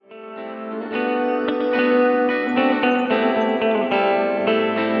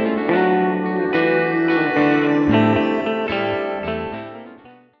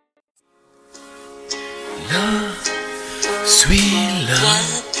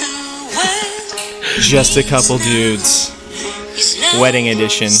Just a Couple Dudes, wedding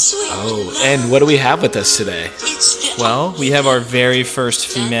edition. Oh, and what do we have with us today? Well, we have our very first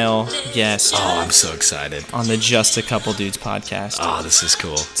female guest Oh, I'm so excited. on the Just a Couple Dudes podcast. Oh, this is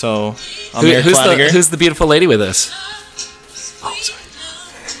cool. So, I'm Eric Flanagan. Who's the beautiful lady with us? Oh, sorry.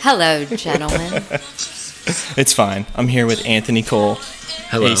 Hello, gentlemen. It's fine. I'm here with Anthony Cole.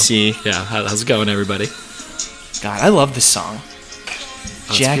 Hello. AC. Yeah, how's it going, everybody? God, I love this song.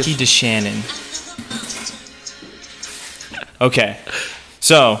 it's Jackie beautiful. DeShannon. Okay,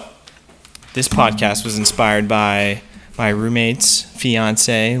 so this podcast was inspired by my roommate's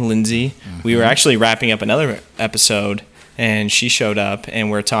fiance, Lindsay. We were actually wrapping up another episode, and she showed up,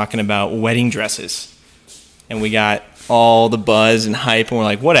 and we're talking about wedding dresses. And we got all the buzz and hype, and we're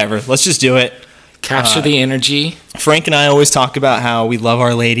like, whatever, let's just do it. Capture the energy. Frank and I always talk about how we love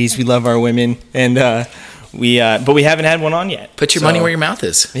our ladies, we love our women, and but we haven't had one on yet. Put your money where your mouth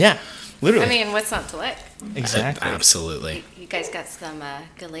is. Yeah, literally. I mean, what's not to like? Exactly. Absolutely. You guys got some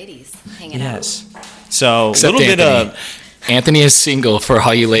good ladies hanging Yes. So a Except little bit Anthony. of Anthony is single for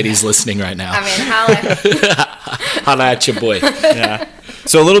all you ladies listening right now. out. I mean, Holla at your boy. yeah.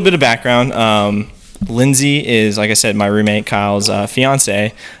 So a little bit of background. Lindsay is, like I said, my roommate Kyle's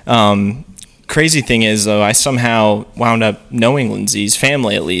fiance. Crazy thing is, though, I somehow wound up knowing Lindsay's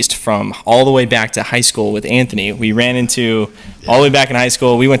family, at least, from all the way back to high school with Anthony. We ran into all the way back in high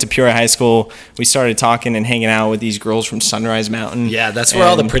school. We went to Peoria High School. We started talking and hanging out with these girls from Sunrise Mountain. Yeah, that's where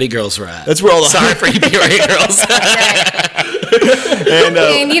all the And pretty girls were at. That's where all the Sorry for you Peoria girls.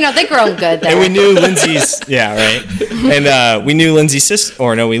 and, they've grown good there. and we knew Lindsay's, yeah, right. And we knew Lindsay's sister,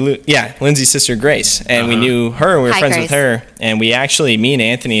 Lindsay's sister Grace, and we knew her. We were Hi, friends Grace. with her, and we actually, me and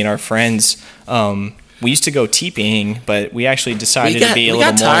Anthony and our friends, we used to go TPing, but we actually decided to be a we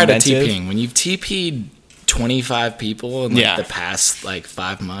little got more tired inventive. of TPing. When you've TP'd 25 people in Yeah. the past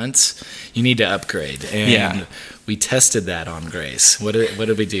 5 months, you need to upgrade. And Yeah. we tested that on Grace. What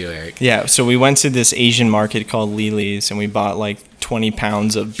did we do, Eric? Yeah, so we went to this Asian market called Lily's, and we bought like 20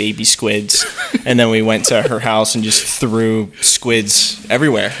 pounds of baby squids, and then we went to her house and just threw squids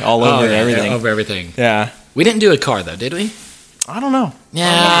everywhere, all over everything. Over everything. Yeah, We didn't do a car though, did we? I don't know.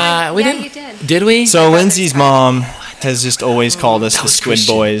 Yeah, we Yeah, didn't. you did. Did we? So Lindsay's mom has just always called us the was Squid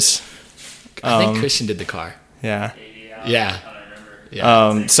Christian. Boys. I think Christian did the car. Yeah. Yeah.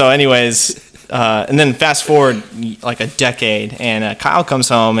 So anyways, and then fast forward like a decade, and Kyle comes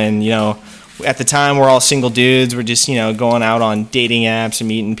home, and at the time we're all single dudes. We're just going out on dating apps and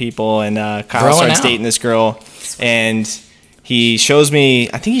meeting people, and Kyle Growing starts out. dating this girl, and he shows me.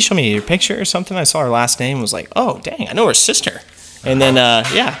 I think he showed me her picture or something. I saw her last name. Was like, oh dang, I know her sister. And then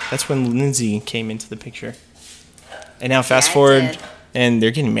that's when Lindsay came into the picture. And now fast I forward, did. and they're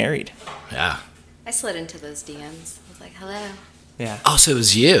getting married. Yeah. I slid into those DMs. I was like, hello. Yeah. Oh, so it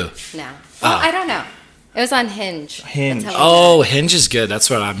was you. No. Well, I don't know. It was on Hinge. Hinge. That's how we Oh, met. Hinge is good. That's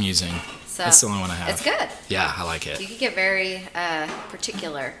what I'm using. So That's the only one I have. It's good. Yeah, I like You it. can get very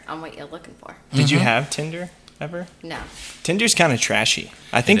particular on what you're looking for. Did you have Tinder ever? No. Tinder's kind of trashy.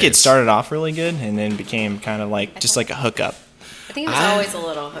 I think It it is. started off really good and then became kind of like just like a hookup. I think it was always a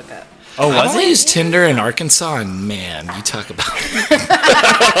little hookup. Oh, I was only it? used Tinder in Arkansas, and man, you talk about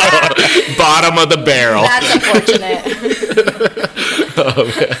bottom of the barrel. That's unfortunate.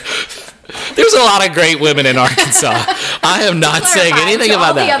 There's a lot of great women in Arkansas. I am not saying Clarify anything to about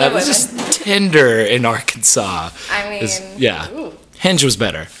all the that. other That was just Tinder in Arkansas. I mean, Yeah. ooh, Hinge was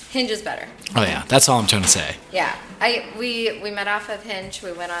better. Hinge is better. Oh yeah, that's all I'm trying to say. Yeah. We met off of Hinge.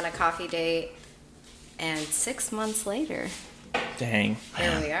 We went on a coffee date, and 6 months later, Dang,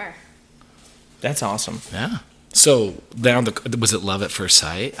 here we are. that's awesome. Yeah. So was it love at first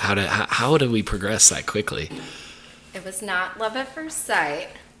sight? How did we progress that quickly? It was not love at first sight.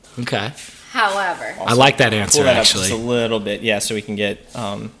 Okay. However, I like that answer Pull that up just a actually. little bit, yeah, so we can get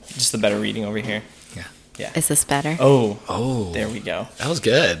just the better reading over here. is this better? Oh, Oh, there we go. that was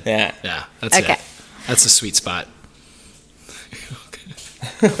good. Yeah. Yeah, that's Okay. it. That's a sweet spot.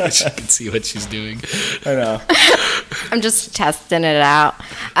 I wish I could see what she's doing. I know. I'm just testing it out.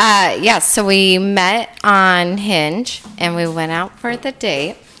 So we met on Hinge and we went out for the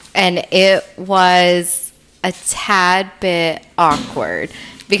date, and it was a tad bit awkward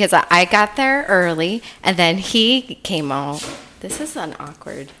because I got there early and then he came out. This is an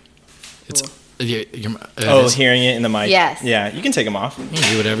awkward. It's Hearing it in the mic. Yes. Yeah, you can take them off. You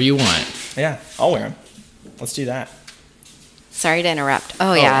can do whatever you want. Yeah, I'll wear them. Let's do that. Sorry to interrupt.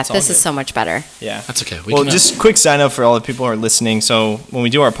 Oh yeah, it's all this is good. so much better. Yeah. That's okay. Well, just quick sign up for all the people who are listening. So when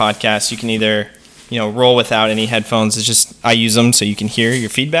we do our podcast, you can either, roll without any headphones. It's just I use them so you can hear your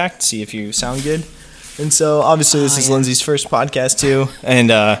feedback, see if you sound good. And so obviously this is Lindsay's first podcast too. And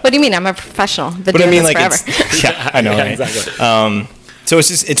What do you mean? I'm a professional. Been but I doing mean this like forever. yeah, I know. Yeah, Right? exactly. So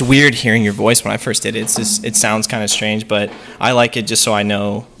it's weird hearing your voice when I first did it. It sounds kind of strange, but I like it just so I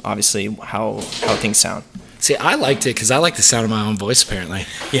know obviously how things sound. See, I liked it because I like the sound of my own voice. Apparently,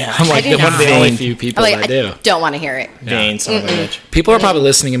 Yeah. I'm like I do one of the not. only few people I'm that do. I don't want to hear it. Vain son of a bitch. People are probably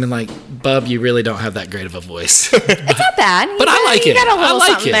listening and being like, "Bub, you really don't have that great of a voice." It's not bad. You But I got- like you it. got a I little like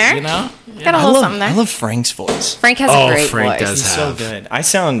something it. there. You know. Got a I little something there. love Frank's voice. Frank has Oh, a great Frank voice. does. He's so have. good. I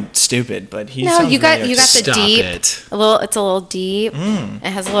sound stupid, but he No, sounds you got really you got the Stop deep. it. It's a little deep. It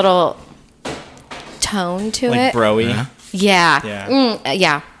has a little tone to like it. broy. Yeah. Yeah. Yeah.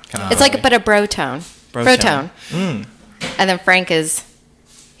 Yeah. Kinda It's like broy. but a bro tone. Bro tone. And then Frank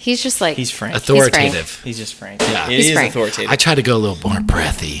he's just like He's Frank. Authoritative. He's just Frank. Yeah. It He's is Frank. authoritative. I try to go a little more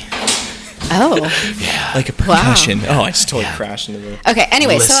breathy. Oh. Yeah. like a percussion. Oh, I just totally crashed into the. Okay,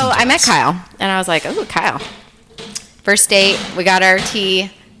 anyway, Listen so to I met us. Kyle and I was like, "Oh, Kyle." First date, we got our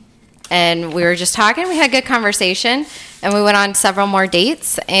tea and we were just talking. We had a good conversation and we went on several more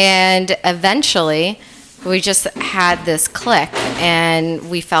dates and eventually we just had this click and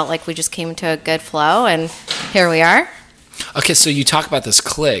we felt like we just came to a good flow and here we are. Okay, so you talk about this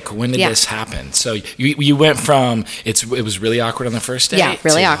click. When did Yeah. this happen? So you went from it was really awkward on the first date. Yeah,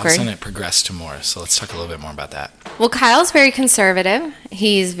 really to all of a awkward. sudden it progressed to more. So let's talk a little bit more about that. Well, Kyle's very conservative.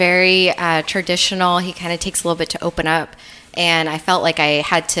 He's very traditional. He kind of takes a little bit to open up. And I felt like I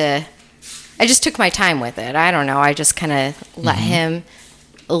just took my time with it. I don't know. I just kind of let him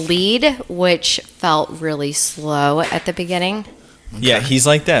lead, which felt really slow at the beginning. Yeah, he's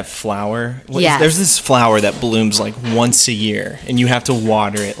like that flower. Yes. There's this flower that blooms like once a year, and you have to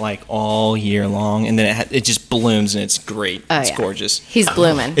water it like all year long, and then it just blooms, and it's great. Oh, it's yeah. gorgeous. He's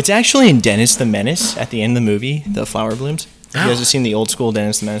blooming. It's actually in Dennis the Menace at the end of the movie. The flower blooms. You Oh. guys have seen the old school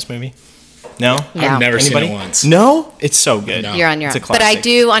Dennis the Menace movie? No. No. I've never Anybody? seen it once. No, it's so good. No. You're on your It's a own. But I classic.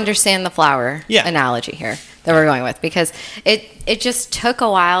 do understand the flower Yeah. analogy here that we're going with because it just took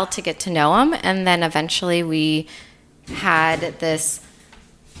a while to get to know him. And then eventually we had this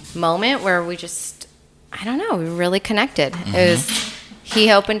moment where we just, I don't know, we really connected.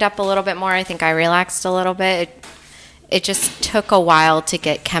 He opened up a little bit more. I think I relaxed a little bit. It just took a while to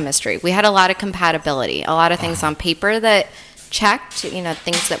get chemistry. We had a lot of compatibility, a lot of things on paper that checked,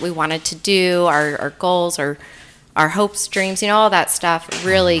 things that we wanted to do, our goals, our hopes, dreams, all that stuff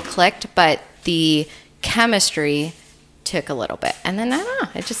really clicked, but the chemistry took a little bit. And then, I don't know,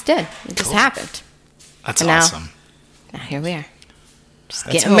 it just did. It just happened. That's And now- awesome. Now here we are. Just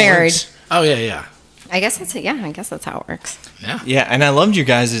That's getting how it married. works. Oh yeah. I guess that's it. Yeah, I guess that's how it works. Yeah. Yeah, and I loved your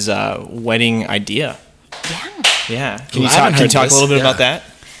guys' wedding idea. Yeah. Yeah. Ooh, Can you I haven't talk? Can you heard talk this. a little bit Yeah. about that?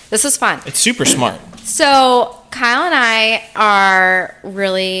 This is fun. It's super smart. So Kyle and I are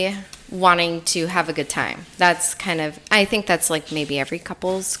really wanting to have a good time. That's I think that's like maybe every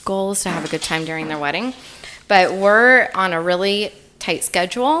couple's goal is to have a good time during their wedding. But we're on a really tight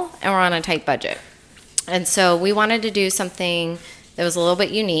schedule and we're on a tight budget. And so we wanted to do something that was a little bit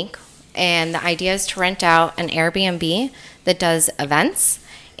unique. And the idea is to rent out an Airbnb that does events.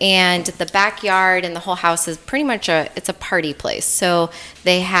 And the backyard and the whole house is pretty much it's a party place. So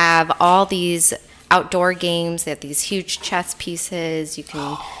they have all these outdoor games. They have these huge chess pieces. You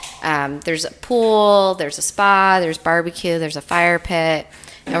can, there's a pool, there's a spa, there's barbecue, there's a fire pit.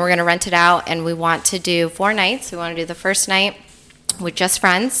 And we're going to rent it out. And we want to do 4 nights. We want to do the first night with just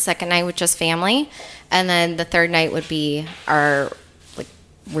friends, second night with just family. And then the third night would be our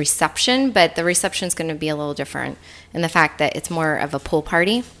reception, but the reception is going to be a little different in the fact that it's more of a pool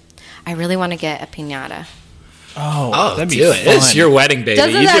party. I really want to get a piñata. Oh, that'd be do it. fun. It's your wedding, baby.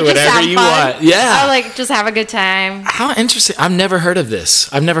 Doesn't You that do just whatever sound you fun? want. Yeah. I just have a good time. How interesting. I've never heard of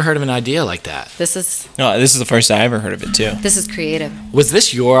this. I've never heard of an idea like that. This is No, this is the first I ever heard of it too. creative. Was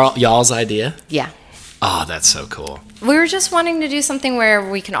this y'all's idea? Yeah. Oh, that's so cool. We were just wanting to do something where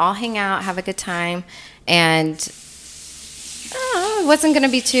we can all hang out, have a good time, and it wasn't going to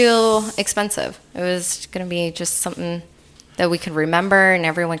be too expensive. It was going to be just something that we could remember and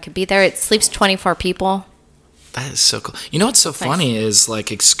everyone could be there. It sleeps 24 people. That is so cool. You know what's so funny is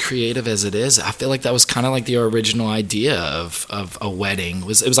like as creative as it is, I feel like that was kind of like the original idea of a wedding. It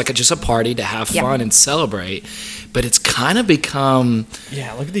was like just a party to have Yeah. fun and celebrate, but it's kind of become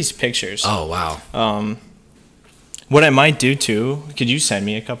Yeah, look at these pictures. oh wow. What I might do too, could you send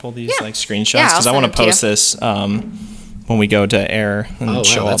me a couple of these Yeah. like screenshots? Yeah, I'll Because I send want them to to you. post this when we go to air and Oh, wow,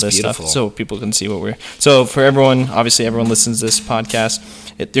 show all that's this beautiful. stuff so people can see what we're. So for everyone, obviously everyone listens to this podcast.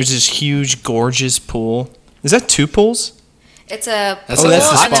 There's this huge, gorgeous pool. Is that 2 pools? It's a That's pool like the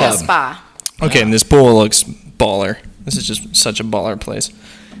and then a spa. spa. Okay, and this pool looks baller. This is just such a baller place.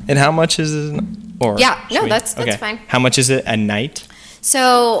 And how much is it? Or Yeah, no, should we- that's fine. How much is it a night?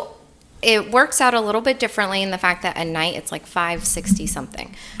 So it works out a little bit differently in the fact that at night it's like $560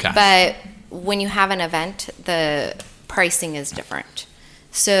 something. Okay. But when you have an event, the pricing is different.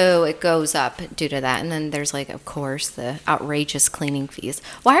 So it goes up due to that. And then there's like, of course, the outrageous cleaning fees.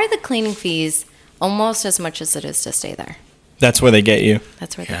 Why are the cleaning fees almost as much as it is to stay there? That's where they get you.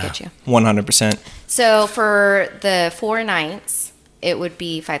 That's where Yeah. they get you. 100%. So for the 4 nights, it would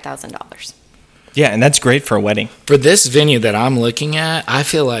be $5,000. Yeah, and that's great for a wedding. For this venue that I'm looking at, I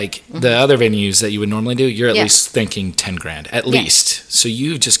feel like the other venues that you would normally do, you're at Yeah. least thinking 10 grand at least. So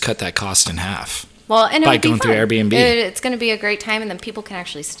you've just cut that cost in half. Well, and By it'll be going through fun. Airbnb. It's going to be a great time, and then people can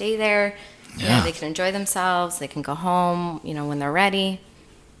actually stay there. You know, Yeah. they can enjoy themselves. They can go home, when they're ready.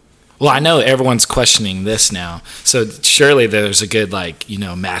 Well, I know everyone's questioning this now. So surely there's a good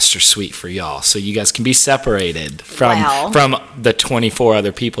master suite for y'all. So you guys can be separated Well. from the 24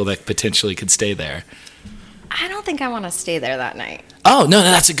 other people that potentially could stay there. I don't think I want to stay there that night. Oh, no,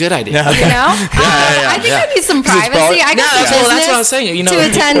 that's a good idea. I think yeah. I need some 'Cause it's privacy. I got No, some that's what I business was saying, to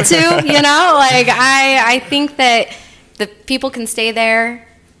attend to. Like I think that the people can stay there,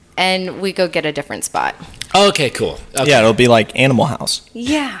 and we go get a different spot. Okay, cool. Okay. Yeah, it'll be like Animal House.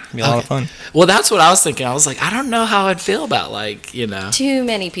 Yeah. It'll be a lot of fun. Well, that's what I was thinking. I was like, I don't know how I'd feel about Too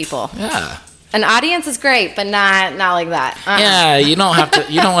many people. Yeah. An audience is great, but not like that. Yeah, you don't have to.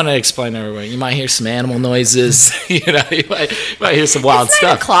 You don't want to explain everywhere. You might hear some animal noises. You might hear some wild It's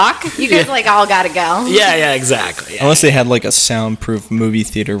 9 stuff. o'clock. You guys all gotta go. Yeah, exactly. Yeah. Unless they had like a soundproof movie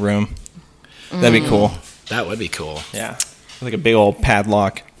theater room. That'd be cool. That would be cool. Yeah. Like a big old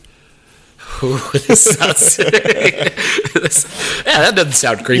padlock. Ooh, this sounds. That doesn't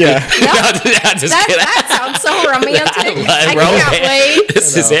sound creepy. Yeah. That sounds so romantic. I Romance. can't wait.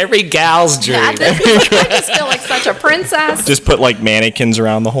 This is every gal's dream. I just feel like such a princess. Just put like mannequins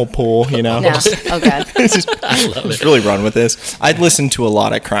around the whole pool, No. Oh, God. Just really run with this. I'd listen to a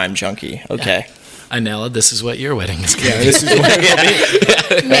lot of Crime Junkie. Okay. Anela, this is what your wedding is going to be. This is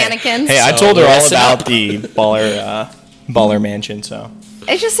what Mannequins. Hey, I So told her all listen about up. the baller mansion, so.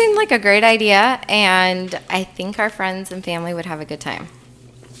 It just seemed like a great idea, and I think our friends and family would have a good time.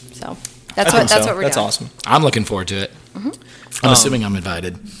 So that's what we're That's doing. awesome. I'm looking forward to it. I'm assuming I'm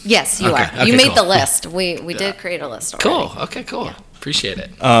invited. Yes, you Okay, are. okay, You made cool. the list. We did create a list already. Cool. Okay, cool. Appreciate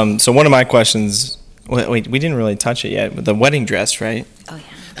it. So one of my questions, wait, we didn't really touch it yet, but the wedding dress, right? Oh yeah.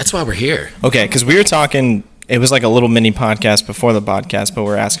 That's why we're here. Okay, because we were talking, it was like a little mini podcast before the podcast, but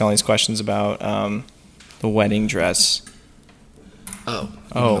we're asking all these questions about the wedding dress. Oh.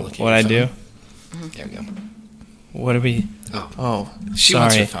 Oh, what'd I do? There we go. What did we? Oh. Oh, She sorry.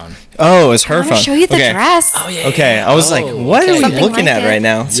 wants her phone. Oh, it's her I want phone. to show you the okay. dress. Oh, yeah. Okay, I was like, what are we Something looking like at it. right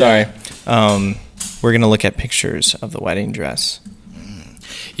now? Sorry. We're gonna look at pictures of the wedding dress.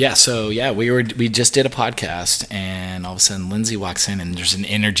 Yeah, so we just did a podcast, and all of a sudden Lindsay walks in, and there's an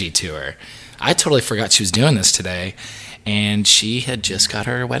energy to her. I totally forgot she was doing this today, and she had just got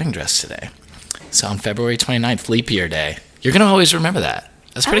her wedding dress today. So on February 29th, leap year day. You're gonna always remember that.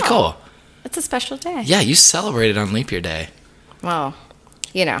 That's pretty Oh. cool. It's a special day. Yeah, you celebrated on leap year day. Well,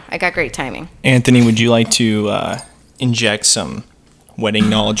 I got great timing. Anthony, would you like to inject some wedding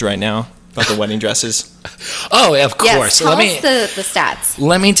knowledge right now about the wedding dresses? Oh, yeah, of course. Yes. So Tell us the stats.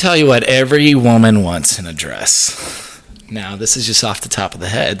 Let me tell you what every woman wants in a dress. Now, this is just off the top of the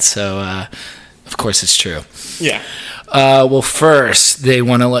head, so of course it's true. Yeah. Well, first, they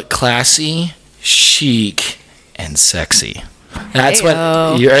want to look classy, chic, and sexy. That's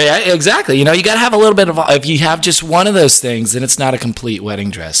Hey-o. yeah, exactly. You got to have a little bit of. If you have just one of those things, then it's not a complete wedding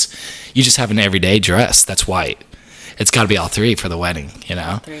dress. You just have an everyday dress that's white. It's got to be all three for the wedding.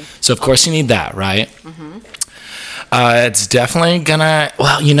 three. So of course you need that, right? It's definitely gonna.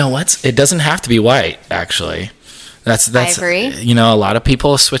 Well, you know what? It doesn't have to be white. Actually, that's. Ivory. A lot of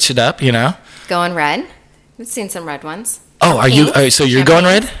people switch it up. Going red. We've seen some red ones. Oh, are you? So you're going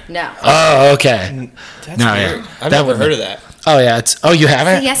red? No. Oh, okay. That's No, weird. yeah. I've That never would- heard of that. Oh yeah, it's. Oh, you Say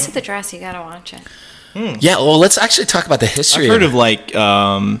haven't? yes to the dress. You gotta watch it. Yeah. Well, let's actually talk about the history. I've heard of like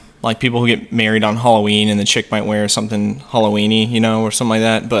people who get married on Halloween and the chick might wear something Halloweeny, or something like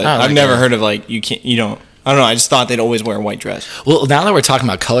that. But Oh, I've like never that. heard of I don't know. I just thought they'd always wear a white dress. Well, now that we're talking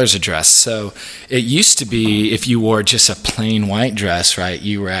about colors of dress, so it used to be if you wore just a plain white dress, right?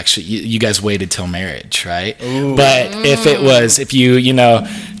 You were actually you guys waited till marriage, right? But if you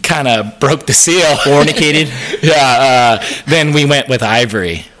kind of broke the seal, Fornicated. then we went with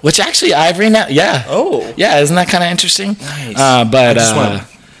ivory, which actually ivory now, yeah. Oh. Yeah, isn't that kind of interesting? Nice. But I just want a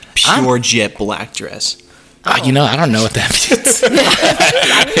pure jet black dress. You know, I don't know what that means.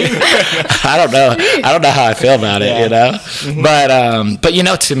 I don't know. I don't know how I feel about it, you know. But you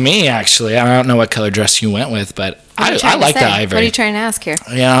know, to me, actually, I don't know what color dress you went with, but I like the ivory. What are you trying to ask here?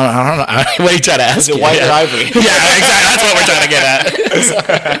 Yeah, I don't know. What are you trying to ask? White or ivory? Yeah, exactly. That's what we're trying to get at.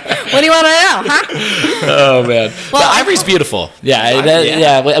 What do you want to know, huh? Oh man, Well, the ivory's beautiful.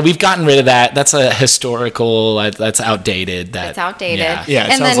 Yeah, we've gotten rid of that. That's a historical. That's outdated. It's outdated. Yeah. Yeah,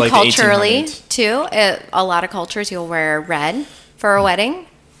 it and sounds then like the culturally 1800s. too, a lot of cultures you'll wear red for a wedding,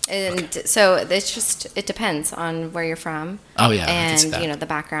 and so it depends on where you're from. Oh, yeah, I can see and that. you know the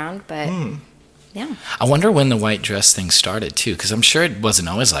background, but yeah. I wonder when the white dress thing started too, because I'm sure it wasn't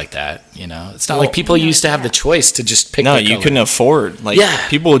always like that. You know, it's not like people used to have the choice to just pick. No, their you color. couldn't afford. Like, Yeah.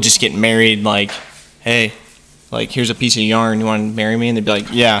 people would just get married. Like, hey, like here's a piece of yarn. You want to marry me? And they'd be like,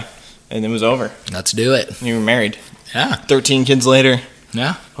 yeah, and it was over. Let's do it. You were married. Yeah, 13 kids later,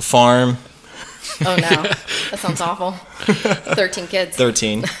 yeah. a farm, Oh no, that sounds awful. 13 kids.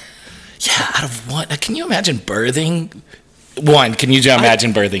 13. Yeah, out of one. Can you imagine birthing? One, can you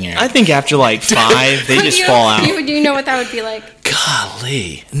imagine birthing Aaron? I think after like 5, they just fall out. Do you know what that would be like?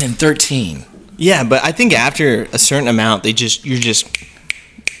 Golly. And then 13. Yeah, but I think after a certain amount, you're just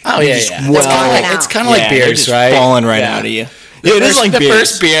Oh, yeah, just yeah. well- It's kind of like yeah, they're beers, just right? falling right Yeah. out of you. Yeah, it is like the beers.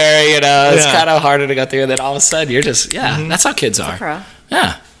 first beer, you know, it's Yeah. kind of harder to go through. And then all of a sudden, you're just, that's how kids are. Pro.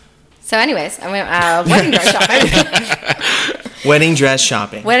 Yeah. So, anyways, I went wedding dress shopping. Wedding dress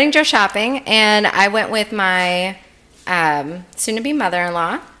shopping. Wedding dress shopping, and I went with my soon-to-be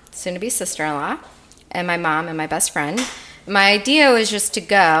mother-in-law, soon-to-be sister-in-law, and my mom and my best friend. My idea was just to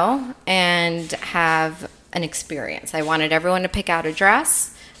go and have an experience. I wanted everyone to pick out a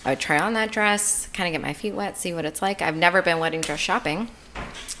dress. I would try on that dress, kind of get my feet wet, see what it's like. I've never been wedding dress shopping.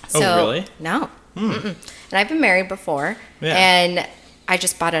 So, really? No. And I've been married before, Yeah. and I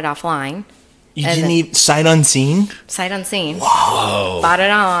just bought it offline, You And didn't then- even sight unseen? sight unseen. Whoa. Bought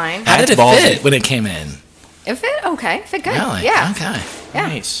it online. How did it That's ballsy. fit when it came in? It fit okay. It fit good. Really? Yeah. Okay. Yeah.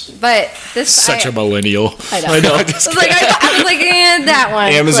 Nice. But this Such I, a millennial. I know. I know. I was like, that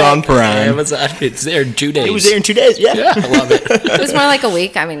one. Amazon Quick. Prime. Amazon, it's there in 2 days. It was there in 2 days. Yeah. Yeah, I love it. It was more like a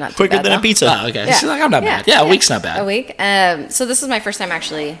week. I mean, not too Quicker bad, than a though. pizza. Oh, okay. Yeah. She's like, I'm not bad. Yeah, a week's not bad. A week. So this was my first time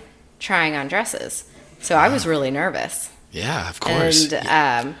actually trying on dresses. So I was really nervous. Yeah, of course.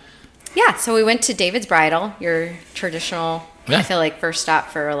 And yeah, so we went to David's Bridal, your traditional, Yeah. I feel like, first stop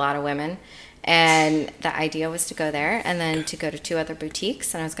for a lot of women. And the idea was to go there and then to go to 2 other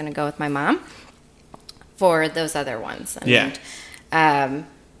boutiques. And I was going to go with my mom for those other ones. And, Yeah.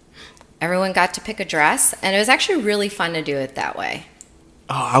 everyone got to pick a dress. And it was actually really fun to do it that way.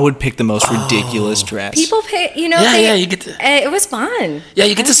 Oh, I would pick the most ridiculous dress. People pay, you know, Yeah, you get to- it was fun. Yeah,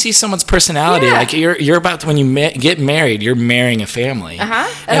 you get to see someone's personality. Yeah. Like you're about to, when you get married, you're marrying a family.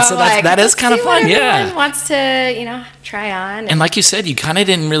 And so I'm like, that is let's kind of see what fun. everyone Yeah. wants to, try on. And like you said, you kind of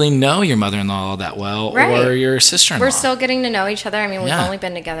didn't really know your mother-in-law all that well, Right. or your sister-in-law. We're still getting to know each other. I mean, we've Yeah. only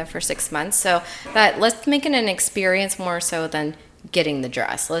been together for 6 months, so let's make it an experience more so than getting the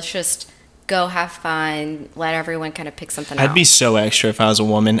dress. Let's just go have fun, let everyone kind of pick something out. I'd be so extra if I was a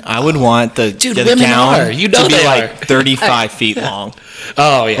woman. I would want the women gown are. You know to be they like are. 35 feet long.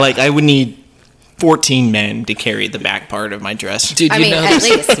 Oh yeah. Like I would need 14 men to carry the back part of my dress. dude, I you mean, know at this-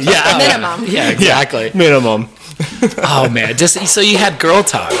 least. Yeah, Minimum. Yeah, exactly. Minimum. Oh man, just so you had girl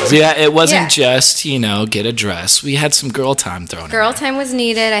times. Yeah, it wasn't Yeah. just get a dress. We had some girl time thrown in. Girl time was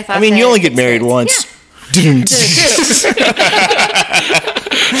needed. I thought. I mean, you that only get married once. You're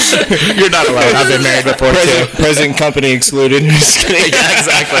not alone. I've been married before too. Present company excluded. Just kidding. Yeah,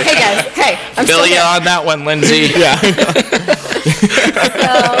 exactly. Hey guys, hey, I'm Fill still you here. on that one, Lindsay. Yeah.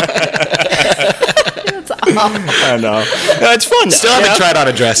 That's awful. I know. No, it's fun. Still haven't tried on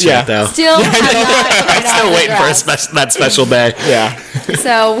a dress Yeah. yet, though. Still, have not tried I'm still on the waiting for dress. that special day. Yeah.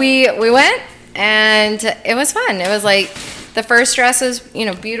 So we went and it was fun. It was like the first dress was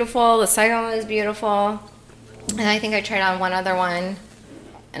beautiful. The second one was beautiful, and I think I tried on one other one,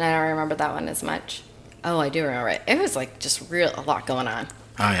 and I don't remember that one as much. Oh, I do remember it. It was like just a lot going on.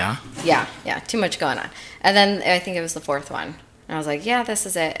 Oh yeah. Yeah, too much going on. And then I think it was the fourth one, and I was like, yeah, this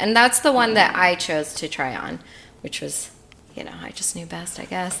is it. And that's the one that I chose to try on, which was, I just knew best, I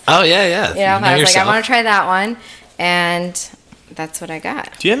guess. Oh yeah, yeah. I was like, I yourself. want to try that one, and that's what I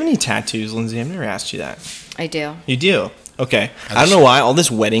got. Do you have any tattoos, Lindsay? I've never asked you that. I do. You do? Okay. I don't know why. All this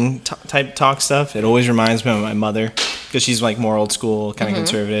wedding type talk stuff, it always reminds me of my mother because she's like more old school, kind of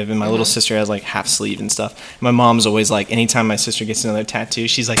conservative. And my little sister has like half sleeve and stuff. And my mom's always like, anytime my sister gets another tattoo,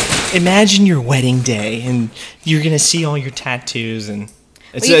 she's like, imagine your wedding day and you're going to see all your tattoos. And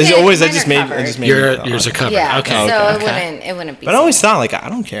It's, Well, you it's can't- always I mine just are made covered. I just made Yours are covered. Yeah. Okay. So okay. it wouldn't be. But I always thought like I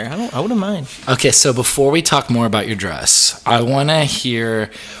don't care. I wouldn't mind. Okay, so before we talk more about your dress, I want to hear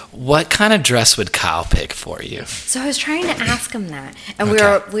what kind of dress would Kyle pick for you? So I was trying to ask him that, and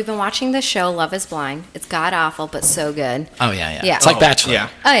Okay. we've been watching the show Love Is Blind. It's god awful, but so good. Oh yeah. Yeah. It's like Oh, Bachelor. Yeah.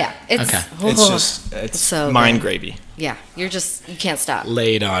 Oh yeah, it's Okay. It's just it's so mind good. gravy. Yeah, you can't stop.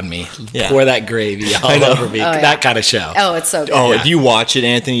 Lay it on me. Yeah. Pour that gravy all know. over me. Oh, yeah. That kind of show. Oh, it's so good. Oh, Yeah. if you watch it,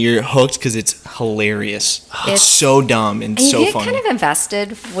 Anthony, you're hooked because it's hilarious. It's It's- so dumb and And you so get funny. kind of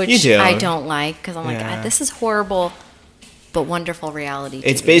invested, which You do. I don't like because I'm like, Yeah. God, this is horrible, but wonderful reality.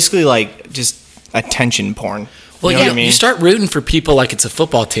 It's TV. basically like just attention porn. Well, you know yeah, what I mean? you start rooting for people like it's a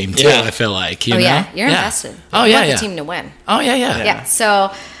football team too. Yeah. I feel like. You Oh know? yeah, you're invested. Oh You yeah, want yeah. the team to win. Oh yeah, yeah. Yeah.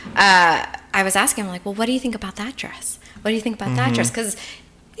 So I was asking him like, well, what do you think about that dress? What do you think about that dress? Because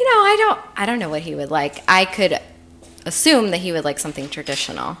I don't know what he would like. I could assume that he would like something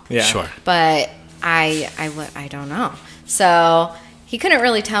traditional. Yeah. Sure. But I don't know. So he couldn't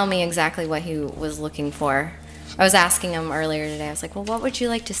really tell me exactly what he was looking for. I was asking him earlier today. I was like, well, what would you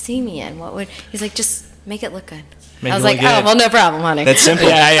like to see me in? He's like, just make it look good. Make I was it like, look good. oh, well, no problem, honey. That's simple.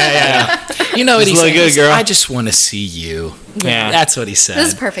 Yeah. You know what Just he look said? good, He's, girl. I just want to see you. Yeah. That's what he said. This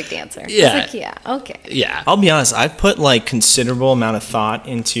is a perfect answer. Yeah. I was like, yeah, okay. Yeah. I'll be honest, I've put like considerable amount of thought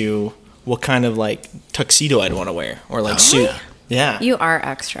into what kind of like tuxedo I'd want to wear or like suit. Yeah. You are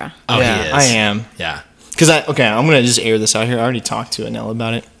extra. Oh, yeah, he is. I am. Yeah. Because I'm gonna just air this out here. I already talked to Anel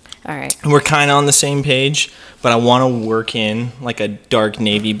about it. All right. And we're kind of on the same page, but I want to work in like a dark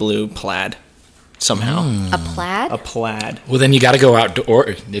navy blue plaid somehow. A plaid? A plaid. Well, then you got to go outdoor.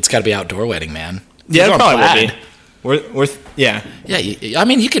 It's got to be outdoor wedding, man. Yeah, You're it going probably plaid. would be. Yeah. Yeah, I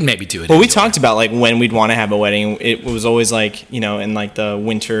mean, you can maybe do it. Well, we indoor. talked about like when we'd want to have a wedding. It was always like in like the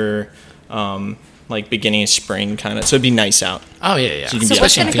winter, like beginning of spring kind of. So it'd be nice out. Oh yeah, yeah. So you can So be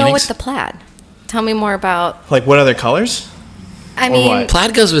what's Especially in going to go with Phoenix. the plaid? Tell me more about. Like what other colors? I Or mean, what?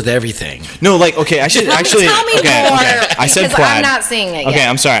 Plaid goes with everything. No, like okay, I should actually. tell me okay, more. okay. I said because plaid. I'm not seeing it Okay, yet.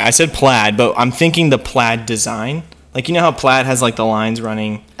 I'm sorry. I said plaid, but I'm thinking the plaid design. Like you know how plaid has like the lines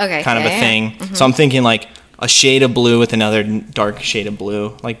running, Okay, kind of yeah, a yeah. thing. So I'm thinking like a shade of blue with another dark shade of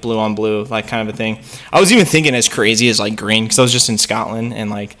blue, like blue on blue, like kind of a thing. I was even thinking as crazy as like green because I was just in Scotland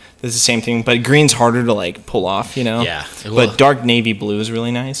and like this is the same thing, but green's harder to like pull off, Yeah, it will. But dark navy blue is really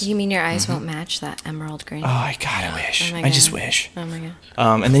nice. You mean your eyes won't match that emerald green? Oh, God, I wish. Oh my I just God. wish. Oh my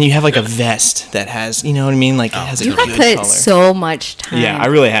god. And then you have like a vest that has, you know what I mean? Like it has a You good have put color. so much time. Yeah, I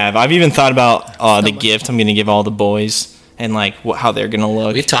really have. I've even thought about the much. gift I'm going to give all the boys and like how they're going to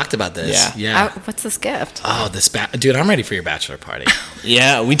look. We've talked about this. Yeah. What's this gift? Oh, dude, I'm ready for your bachelor party.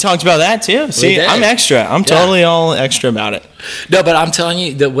 Yeah, we talked about that too. See, did. I'm extra. I'm totally all extra about it. No, but I'm telling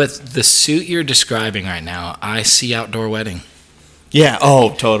you that with the suit you're describing right now, I see outdoor wedding. Yeah.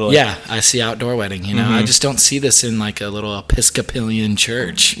 Oh, totally. Yeah, I see outdoor wedding. You know, I just don't see this in like a little Episcopalian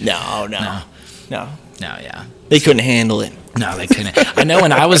church. No. No, yeah. They couldn't handle it. No, they couldn't. I know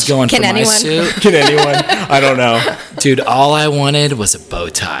when I was going Can for my anyone? suit, Can anyone? I don't know. dude, all I wanted was a bow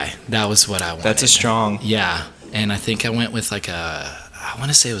tie. That was what I wanted. That's a strong. Yeah, and I think I went with like I want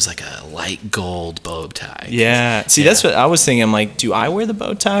to say it was like a light gold bow tie. Yeah. See, Yeah. that's what I was thinking. I'm like, do I wear the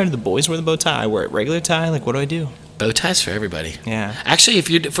bow tie or do the boys wear the bow tie? I wear a regular tie. Like, what do I do? Bow ties for everybody. Yeah. Actually, if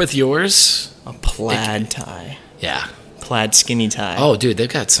you're with yours, A plaid tie. yeah. Plaid skinny tie. Oh, dude, they've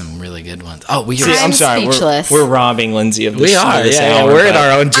got some really good ones. Oh, we See, are. I'm sorry. speechless. We're robbing Lindsay of this. We are. of this Yeah, hour, we're in but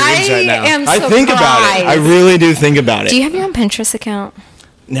our own dreams right now. am I think about it. I surprised. really do think about it. Do you have your own Pinterest account?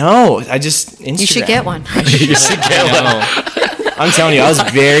 No, I just Instagram. You should get one. You should get one. I'm telling you, I was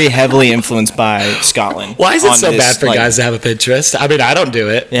very heavily influenced by Scotland. Why is it on so this, bad for like- guys to have a Pinterest? I mean, I don't do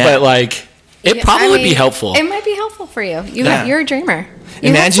it, Yeah. but like, it probably would be helpful. It might be helpful for you. Yeah. You're a dreamer. You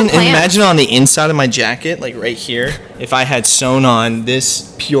have Imagine, some plans. imagine on the inside of my jacket, like right here, if I had sewn on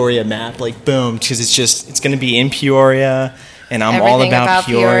this Peoria map, like boom, because it's going to be in Peoria, and I'm all Everything about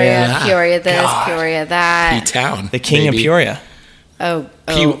Peoria. Yeah. Peoria this, God. Peoria that. P-Town. The king of baby. Peoria. Oh,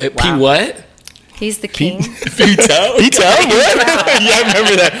 P wow. what? He's the king. P-Town? P-Town? Yeah, I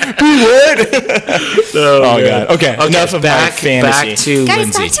remember that. Oh, God. Okay, enough of back, my fantasy. back to Guys,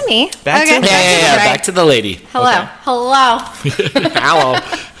 Lindsay. back to me. Back to- okay, Yeah, right. back to the lady. Hello. Okay. Hello. Hello.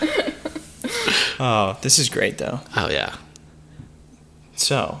 Oh, this is great, though. Oh, yeah.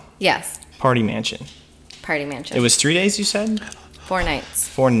 So, Yes. Party Mansion. Party mansion. It was 3 days, you said? 4 nights.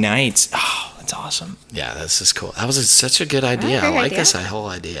 4 nights. Oh, that's awesome. Yeah, this is cool. That was such a good idea. I great like idea. this whole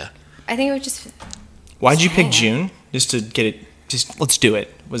idea. I think it would just. Why'd you pick Yeah. June? Just to get it, just let's do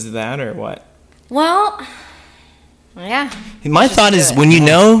it. Was it that or what? Well, yeah. My Just thought do is it. when you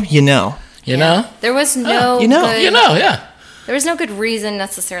know, you know. You know? There was no. you know. good- You know, yeah. there was no good reason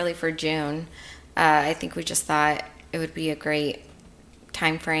necessarily for June. I think we just thought it would be a great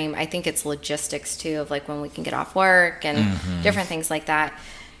time frame. I think it's logistics too, of like when we can get off work and different things like that.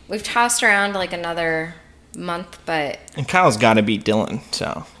 We've tossed around like another month, but And Kyle's got to beat Dylan,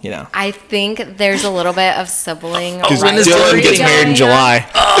 so, I think there's a little bit of sibling Because when is Dylan rivalry gets married in going July.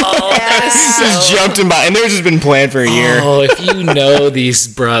 on. Just jumped in by, and theirs has been planned for a year. Oh, if you know these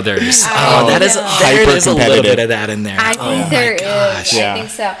brothers. I There is a little Hyper-competitive. bit of that in there. I think there is. Yeah. I think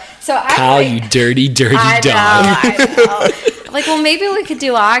so. So Kyle, you dirty, dirty I dog. know, I know. Like, well, maybe we could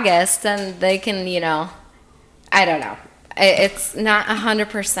do August, and they can, I don't know. It's not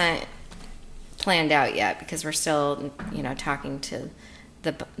 100% planned out yet because we're still, talking to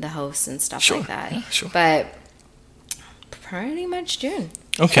the hosts and stuff like that. Yeah, sure. But pretty much June.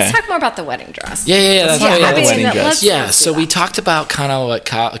 Okay. Let's talk more about the wedding dress. Yeah, that's talk right. about the That's- wedding dress. let's Yeah, do so we that. talked about kind of what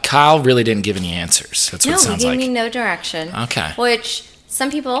Kyle really didn't give any answers. That's what No, it he sounds gave like. me no direction. Okay. Which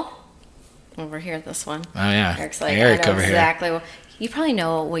some people over here, this one. Oh, yeah. Eric's like, Eric I know over here. exactly. You probably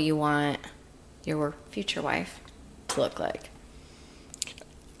know what you want your future wife to look like.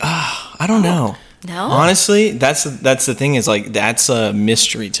 I don't know. No? Honestly, that's the thing is like that's a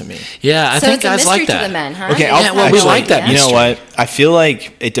mystery to me. Yeah, I So think it's a guys mystery like to that. the men, huh? Okay, Yeah, well, we like that You know mystery. what? I feel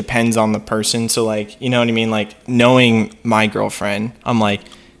like it depends on the person. So like, you know what I mean? Like knowing my girlfriend, I'm like,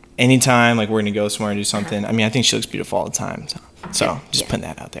 anytime like we're gonna go somewhere and do something. I mean, I think she looks beautiful all the time. So just putting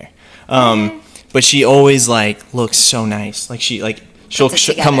that out there. But she always like looks so nice. Like she'll Puts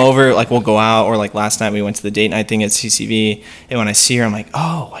it come together. over, like we'll go out, or like last night we went to the date night thing at CCV, and when I see her, I'm like,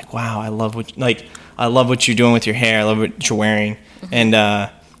 oh, like wow, I love what you're doing with your hair. I love what you're wearing, and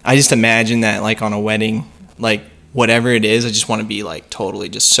I just imagine that like on a wedding, like whatever it is, I just want to be like totally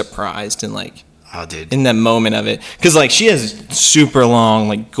just surprised and like Oh, dude. in that moment of it, because like she has super long,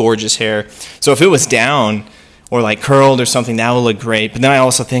 like gorgeous hair. So if it was down or like curled or something, that would look great. But then I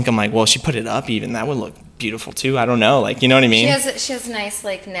also think I'm like, well, she put it up even, that would look beautiful too. I don't know, like, you know what I mean? She has nice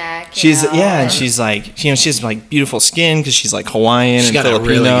like neck. She's and she's like, she has like beautiful skin because she's like Hawaiian She's and got Filipino.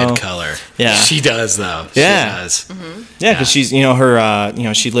 a really good color. Yeah. She does, though. Yeah. She does. Yeah, because she's,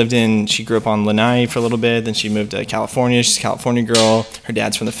 her, she grew up on Lanai for a little bit, then she moved to California. She's a California girl. Her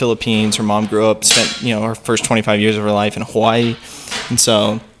dad's from the Philippines. Her mom spent, her first 25 years of her life in Hawaii. And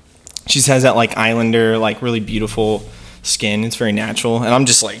so she has that like islander, like really beautiful skin. It's very natural. And I'm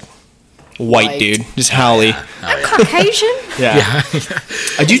just like white dude, just Howley. Caucasian. Yeah.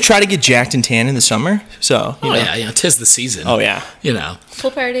 I do try to get jacked and tan in the summer. So, you know. Yeah, 'tis the season. Oh, yeah. You know.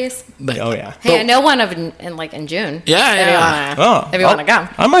 Pool parties. But, Oh, yeah. Hey, I know one of in June. Yeah, yeah. If you want to go.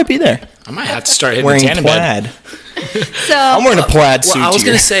 I might be there. I might have to start hitting Wearing the tanning bed. plaid. So I'm wearing a plaid suit Well, I was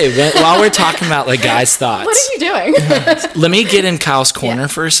here. going to say, while we're talking about like guys' thoughts, what are you doing? let me get in Kyle's corner Yeah.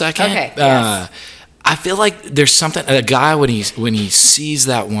 for a second. Okay, yes. I feel like there's something a guy when he sees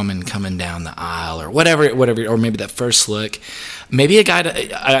that woman coming down the aisle or whatever, or maybe that first look. Maybe a guy.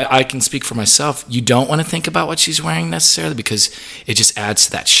 I can speak for myself. You don't want to think about what she's wearing necessarily because it just adds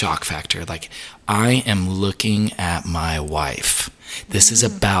to that shock factor. Like I am looking at my wife. This is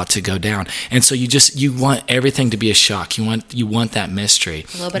about to go down, and so you want everything to be a shock. You want that mystery.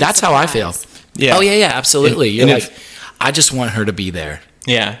 A little bit of That's how I feel. surprise. Yeah. Oh yeah, absolutely. And- You're and like, if- I just want her to be there.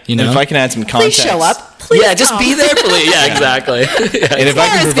 Yeah. You And know? if I can add some Please context. show up. Please Yeah, just come. be there, please. Yeah, exactly. Yeah. And if I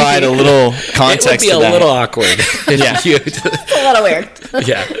can provide a little context it would be to a that. little awkward. Yeah. It's a little weird.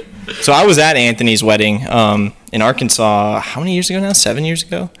 Yeah. So I was at Anthony's wedding in Arkansas. How many years ago now? 7 years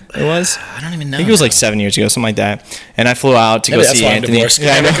ago it was? I don't even know. I think it was like 7 years ago, something like that. And I flew out to Maybe go that's see why I'm Anthony. divorced.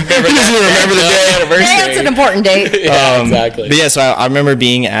 Yeah, I know. He doesn't remember the day. Hey, it's an important date. Yeah, exactly. But yeah, so I remember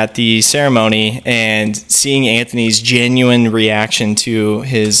being at the ceremony and seeing Anthony's genuine reaction to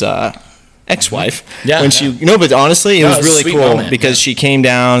his ex-wife. Yeah, When yeah. but honestly, it No, was it's a really sweet cool moment, because yeah. she came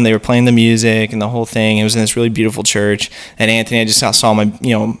down, they were playing the music and the whole thing. It was in this really beautiful church. And Anthony, I just saw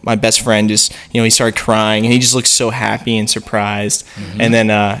my best friend just, he started crying and he just looked so happy and surprised. Mm-hmm. And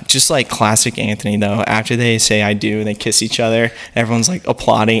then just like classic Anthony though, after they say I do, they kiss each other, everyone's like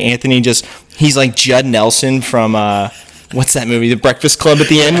applauding. Anthony he's like Judd Nelson from what's that movie, The Breakfast Club at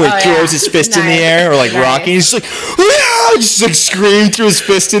the end, where he Oh, yeah. throws his fist in the Nice. air, or like Nice. Rocky. He's just like, "Wah!" just like screamed through his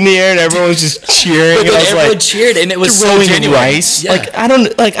fist in the air, and everyone's just cheering. But And I was everyone like, cheered, and it was so throwing genuine. rice. Yeah. Like I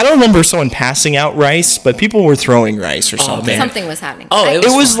don't remember someone passing out rice, but people were throwing rice or something. man. Something was happening. Oh, I, it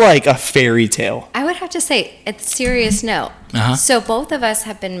It was like a fairy tale. I would have to say, it's serious note. Uh-huh. So both of us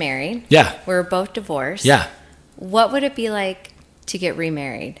have been married. Yeah. We're both divorced. Yeah. What would it be like to get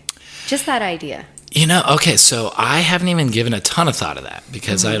remarried? Just that idea. Okay, so I haven't even given a ton of thought of that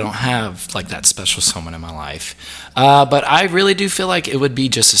because Mm-hmm. I don't have like that special someone in my life. But I really do feel like it would be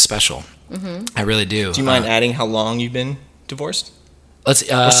just as special. I really do. Do you mind adding how long you've been divorced Let's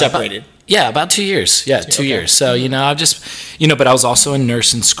or separated? About 2 years. Yeah, 2 Okay. years. So, I've just, but I was also in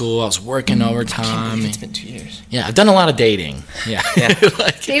nursing school. I was working overtime. It's been 2 years. Yeah, I've done a lot of dating. Yeah.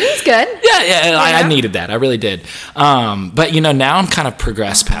 Dating's good. Yeah, I needed that. I really did. But, now I'm kind of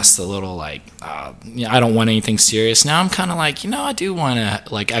progressed past the little, I don't want anything serious. Now I'm kind of like, I do want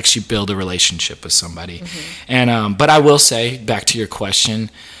to, actually build a relationship with somebody. Mm-hmm. And, but I will say, back to your question,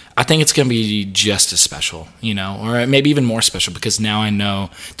 I think it's going to be just as special, or maybe even more special, because now I know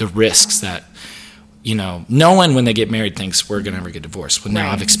the risks that, no one when they get married thinks we're going to ever get divorced. But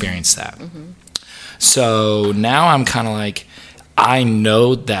now I've experienced that. Mm-hmm. So now I'm kind of like, I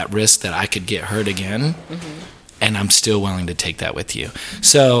know that risk that I could get hurt again. Mm-hmm. And I'm still willing to take that with you.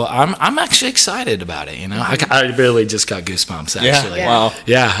 So I'm actually excited about it, I really just got goosebumps, actually. Yeah. Wow.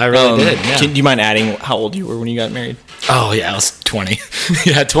 Yeah, I really did. Yeah. Do you mind adding how old you were when you got married? Oh, yeah, I was 20.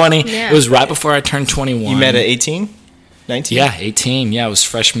 20. Yeah. It was right before I turned 21. You met at 18? 19? Yeah, 18. Yeah, it was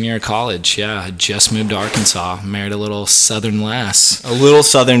freshman year of college. Yeah, I just moved to Arkansas. Married a little southern lass. A little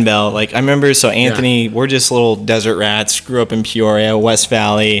Southern belle. I remember, so Anthony, we're just little desert rats, grew up in Peoria, West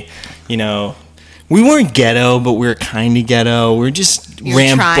Valley, We weren't ghetto, but we were kind of ghetto. We were just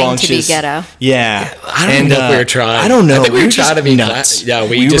rambunctious. Trying to be ghetto. Yeah. I don't know if we were trying. I don't know. I think we were trying to be nuts. Yeah,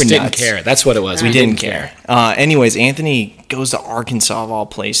 we just didn't care. That's what it was. We didn't care. Anyways, Anthony goes to Arkansas, of all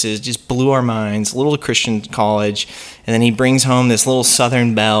places, just blew our minds, little Christian college. And then he brings home this little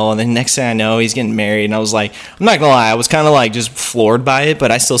Southern belle. And then next thing I know, he's getting married. And I was like, I'm not going to lie, I was kind of just floored by it,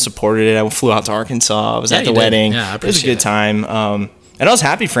 but I still supported it. I flew out to Arkansas. I was at the wedding. Yeah, I appreciate it was a good time. And I was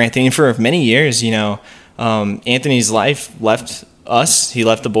happy for Anthony for many years, Anthony's life left us. He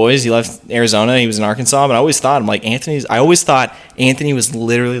left the boys. He left Arizona. He was in Arkansas. But I always thought, I always thought Anthony was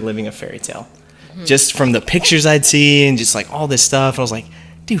literally living a fairy tale. Mm-hmm. Just from the pictures I'd see and just all this stuff. I was like,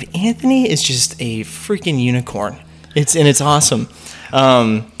 dude, Anthony is just a freaking unicorn. It's awesome.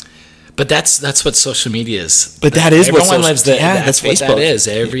 But that's what social media is. But that is everyone what lives. That's what Facebook. That is.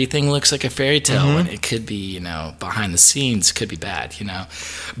 Everything looks like a fairy tale, and it could be, behind the scenes, could be bad,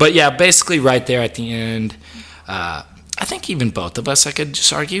 But yeah, basically, right there at the end, I think even both of us, I could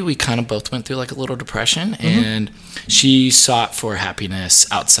just argue, we kind of both went through a little depression, and she sought for happiness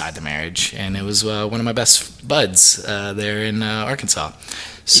outside the marriage, and it was one of my best buds there in Arkansas.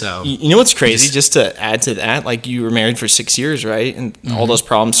 So you know what's crazy? Just to add to that, you were married for 6 years, right? And all those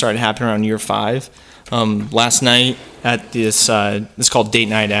problems started happening around year 5. Last night at this called Date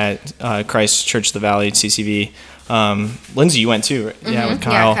Night at Christ Church of the Valley at CCV. Lindsay, you went too, right? Yeah, with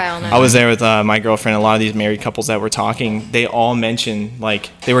Kyle. Yeah, Kyle. I was there with my girlfriend. A lot of these married couples that were talking, they all mentioned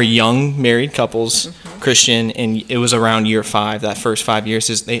they were young married couples, Christian, and it was around year 5. That first 5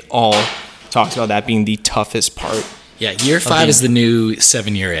 years, they all talked about that being the toughest part. Yeah, year 5 is the new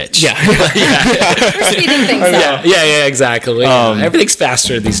 7-year itch. Yeah. We're speeding things up. Yeah, exactly. Everything's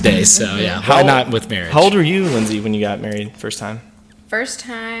faster these days, so yeah. Why not with marriage? How old were you, Lindsay, when you got married first time? First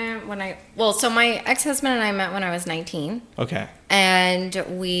time so my ex-husband and I met when I was 19. Okay. And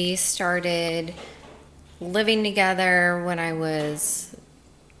we started living together when I was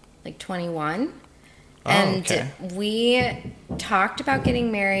 21. And we talked about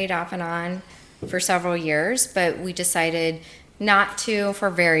getting married off and on for several years, but we decided not to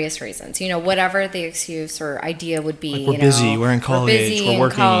for various reasons. Whatever the excuse or idea would be. We're busy. We're in college. We're busy we're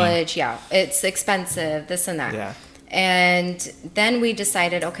working. in college. Yeah, it's expensive. This and that. Yeah. And then we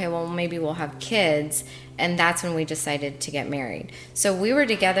decided, okay, well, maybe we'll have kids. And that's when we decided to get married. So we were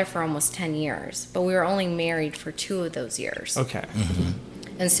together for almost 10 years, but we were only married for 2 of those years. Okay.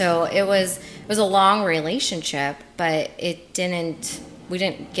 Mm-hmm. And so it was a long relationship, but we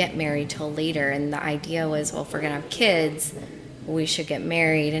didn't get married till later. And the idea was, well, if we're going to have kids, we should get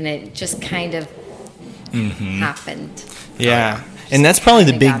married. And it just kind of happened. Yeah. And that's probably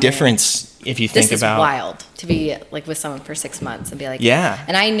the big difference if you think this is about. wild to be with someone for 6 months and be like, yeah.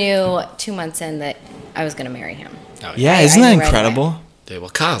 And I knew 2 months in that I was going to marry him. Oh, yeah, isn't that incredible? Well,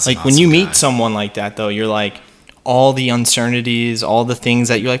 Kyle's when you meet someone like that, though, you're like, all the uncertainties, all the things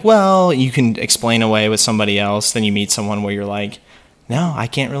that you're like, well, you can explain away with somebody else. Then you meet someone where you're like, no, I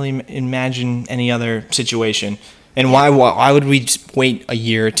can't really imagine any other situation. And why would we just wait a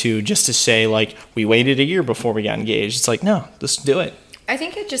year or two just to say, we waited a year before we got engaged? It's like, no, let's do it. I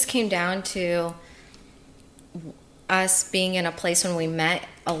think it just came down to us being in a place when we met.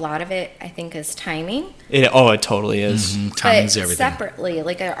 A lot of it, I think, is timing. It totally is. Mm-hmm. Timing's but everything. Separately,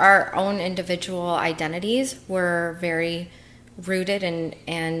 our own individual identities were very rooted,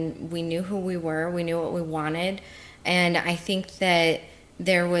 and we knew who we were. We knew what we wanted. And I think that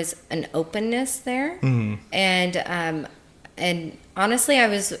there was an openness there. Mm-hmm. And honestly,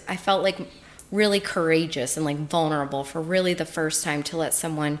 I felt like really courageous and like vulnerable for really the first time to let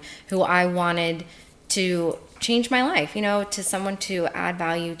someone who I wanted to change my life, you know, to someone to add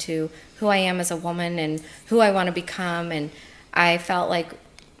value to who I am as a woman and who I want to become. And I felt like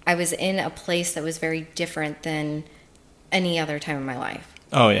I was in a place that was very different than any other time in my life.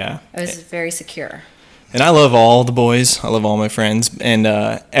 Oh, yeah. I was very secure. And I love all the boys. I love all my friends. And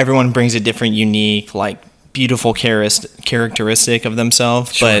everyone brings a different, unique, like, beautiful characteristic of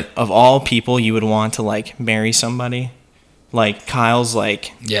themselves. Sure. But of all people you would want to, like, marry somebody, like, Kyle's,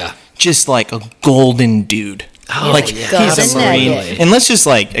 like, Yeah. just like a golden dude. Oh, like yeah. he's a Golden Marine. nugget. And let's just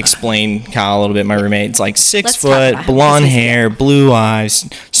like explain Kyle a little bit. My roommate, it's like 6 Let's talk foot, about him, blonde 'cause he's hair, blue eyes,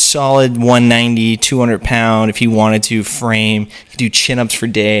 solid 190, 200 pound. If he wanted to frame, he could do chin ups for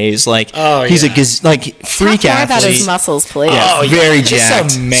days. Like Oh, he's yeah. like freak Talk more about athlete. his muscles, please. Yeah, Oh, yeah. very Just a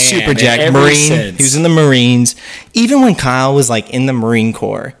jacked, man super in jacked. every Marine. sense. He was in the Marines. Even when Kyle was like in the Marine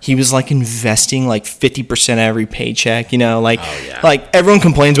Corps, he was like investing like 50% of every paycheck. You know, like yeah. like everyone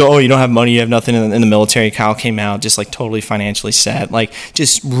complains about, oh, you don't have money, you have nothing in the military. Kyle came out just like totally financially set, like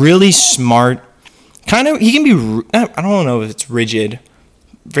just really smart. Kind of, he can be. I don't know if it's rigid.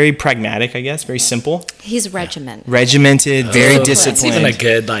 Very pragmatic, I guess. Very simple. He's regimented. Regimented. Very Oh, disciplined. That's even a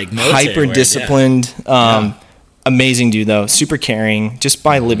good like military Hyper word, yeah. disciplined. Amazing dude though, super caring. Just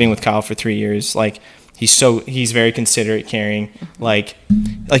by living with Kyle for 3 years, like he's very considerate, caring. Like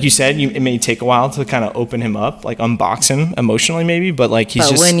you said, it may take a while to kind of open him up, like unbox him emotionally maybe, but like he's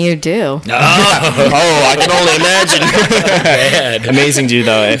But just when you do, oh, I can only imagine. Amazing dude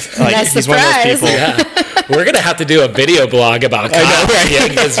though. If, like, Nice he's one of those surprise. people. Yeah. We're gonna have to do a video blog about Kyle. know, right? Yeah,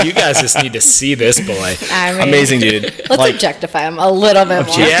 because you guys just need to see this boy. I mean, Amazing dude. Let's Like, objectify him a little bit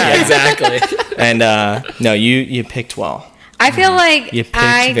more. Yeah, exactly. and no, you picked well. I feel like You picked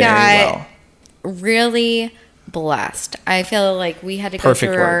I very got well. really blessed. I feel like we had to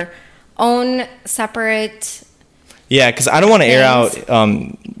Perfect go through word. our own separate. Yeah, because I don't want to air Things.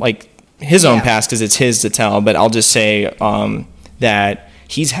 out like his own Yeah. past because it's his to tell. But I'll just say that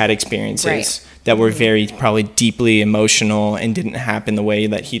he's had experiences Right. that were very probably deeply emotional and didn't happen the way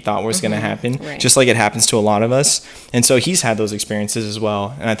that he thought was going to happen. Right. Just like it happens to a lot of us. And so he's had those experiences as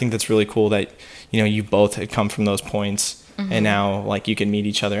well. And I think that's really cool that you both had come from those points. And now, like, you can meet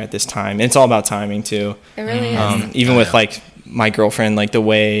each other at this time. And it's all about timing too. It really is. Even with like my girlfriend, like the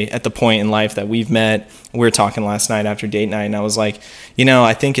way at the point in life that we've met, we were talking last night after date night, and I was like,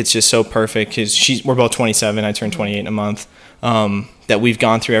 I think it's just so perfect because we're both 27. I turned 28 in a month. That we've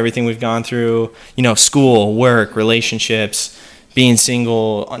gone through everything we've gone through. School, work, relationships, being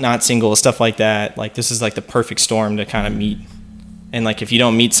single, not single, stuff like that. Like this is like the perfect storm to kind of meet. And like if you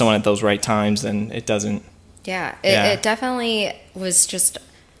don't meet someone at those right times, then it doesn't. Yeah, Yeah. it definitely was just.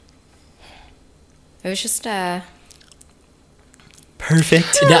 It was just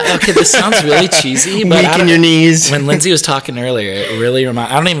Perfect. Now, okay, this sounds really cheesy, but I Weaken don't- your knees. When Lindsay was talking earlier, it really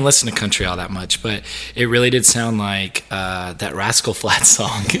reminded. I don't even listen to country all that much, but it really did sound like that Rascal Flatts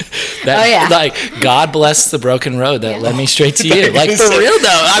song. That, Oh, yeah. Like God bless the broken road that led me straight to you. Like for real though.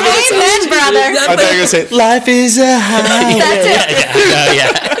 I mean, it sounds Amen, cheesy. brother. I thought you were gonna say, "Life is a highway."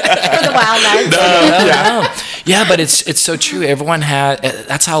 for the wild nights. Yeah, but it's so true. Everyone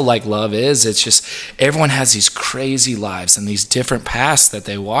that's how like love is. It's just everyone has these crazy lives and these different paths that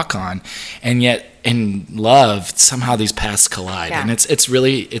they walk on, and yet in love somehow these paths collide, Yeah. and it's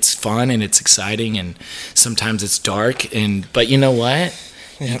really fun and it's exciting, and sometimes it's dark. But you know what?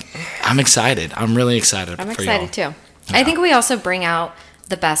 I'm excited. I'm really excited. I'm for excited y'all. too. I think we also bring out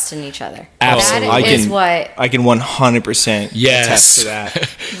the best in each other. Absolutely. That is what. I can 100% Yes. attest to that.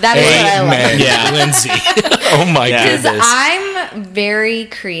 That is what I love. Amen. Yeah. Lindsay. Oh my Yeah. Because goodness. I'm very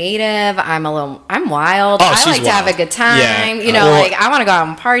creative. I'm wild. Oh, I she's like to have a wild. good time. Yeah. Well, Well- I want to go out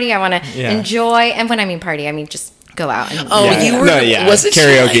and party. I want to Yeah. enjoy. And when I mean party, I mean just go out and Oh, Yeah. you were. No, yeah. Wasn't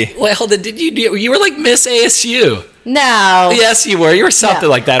Karaoke. She like, wait, hold on. You were like Miss ASU? No. Yes, you were. You were something No.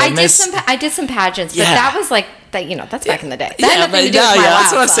 like that. I Miss- did some pageants, but Yeah. that was like that. That's back in the day. That Yeah, had nothing but to do with yeah, my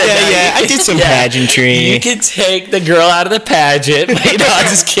that's what I'm life. saying. Yeah, I did some Yeah. pageantry. You can take the girl out of the pageant. No, I'm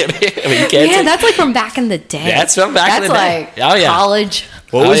just kidding. I mean, you can't Yeah, take- that's like from back in the day. That's from back in the day. That's like Oh, yeah. college.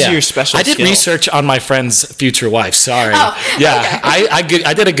 What Oh, was yeah. your special I did skill? research on my friend's future wife. Sorry. Oh, yeah, I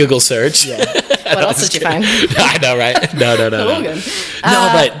did a Google search. What else did you find? I know, right? No. Logan. No,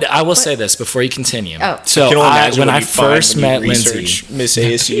 but I will say this before you continue. Oh. So can only imagine when what I you'd find first when you met Lindsay, research Miss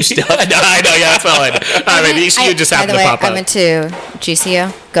ASU stuff. I know, yeah, that's all I know. I mean, you just By happened the to way, pop I up. went to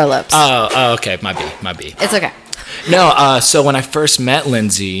GCU. Go Lopes. Oh, okay, might be. It's okay. No, so when I first met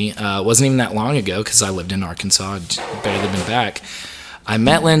Lindsay, wasn't even that long ago because I lived in Arkansas, I'd barely been back. I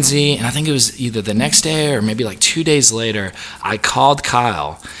met Lindsay, and I think it was either the next day or maybe like 2 days later, I called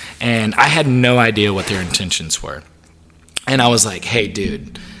Kyle, and I had no idea what their intentions were. And I was like, hey,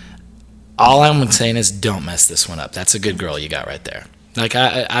 dude, all I'm saying is don't mess this one up. That's a good girl you got right there. Like,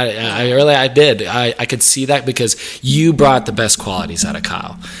 I did. I could see that because you brought the best qualities out of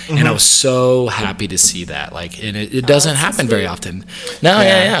Kyle. Mm-hmm. And I was so happy to see that. Like, and it doesn't happen very often. No,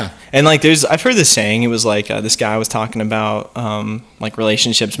 yeah. And like, I've heard this saying. It was like this guy was talking about like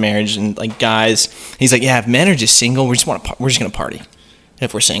relationships, marriage, and like guys. He's like, yeah, if men are just single, we're just gonna party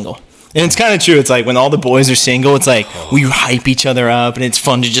if we're single. And it's kind of true. It's like when all the boys are single, it's like we hype each other up, and it's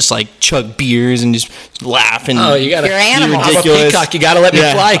fun to just like chug beers and just laugh and you gotta, you're animal. I'm a peacock. You gotta let me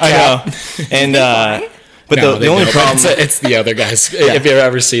fly, Cap. And but no, the only problem it's the other guys. Yeah. If you've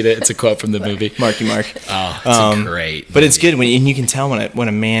ever seen it, it's a quote from the movie Marky Mark. Oh, it's great movie. But it's good and you can tell when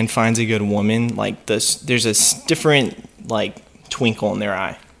a man finds a good woman, like there's a different like twinkle in their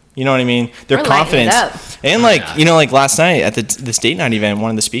eye. You know what I mean? Their confidence. And like, you know, like last night at this date night event, one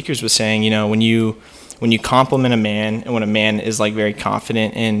of the speakers was saying, you know, when you compliment a man and when a man is like very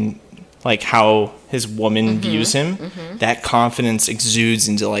confident in like how his woman views him, that confidence exudes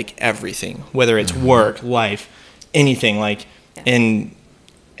into like everything, whether it's work, life, anything, like, and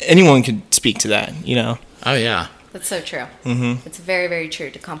anyone could speak to that, you know? Oh yeah. That's so true. Mm-hmm. It's very, very true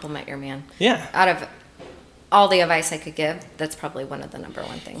to compliment your man. Yeah. Out of all the advice I could give, that's probably one of the number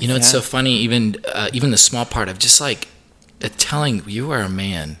one things. You know, it's so funny, even the small part of just like telling you are a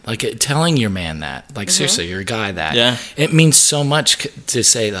man, like telling your man that, like seriously, you're a guy that. Yeah. It means so much to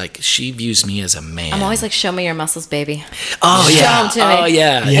say like she views me as a man. I'm always like, show me your muscles, baby. Oh show yeah. them to me. Oh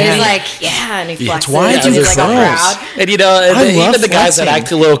yeah. And he's like, yeah, and he flexes. why and do he's like all proud. And you know, even the guys that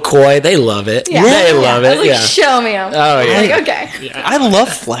act a little coy, they love it. Yeah. They love I it. was like, show me them. Oh yeah. I'm like, okay. I love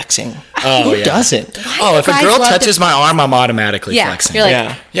flexing. Oh, Who doesn't? Oh, if a girl touches my arm, I'm automatically flexing. You're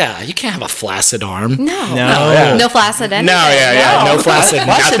like, yeah, you can't have a flaccid arm. No flaccid anything. No flaccid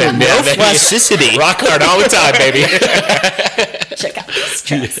nothing. No plasticity. Rock hard all the time, baby. Check out these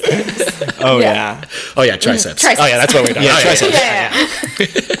triceps. Oh yeah. Oh yeah, triceps. Triceps. Oh yeah, that's what we're doing. Yeah, triceps. Yeah.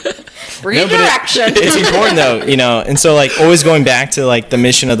 Redirection. It's important though, you know, and so like always going back to like the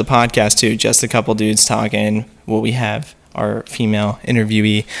mission of the podcast too, just a couple dudes talking. What we have our female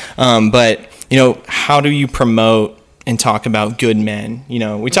interviewee, but you know, how do you promote and talk about good men? You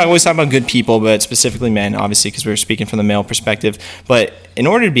know, we always talk about good people, but specifically men, obviously, because we're speaking from the male perspective. But in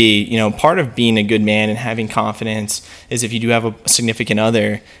order to be, you know, part of being a good man and having confidence is if you do have a significant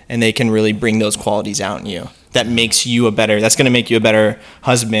other and they can really bring those qualities out in you. That makes you that's going to make you a better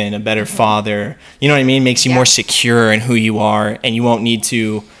husband, a better father. You know what I mean? Makes you more secure in who you are, and you won't need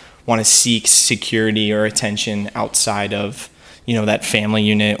to want to seek security or attention outside of, you know, that family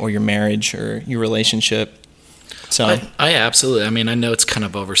unit or your marriage or your relationship. So I absolutely. I mean, I know it's kind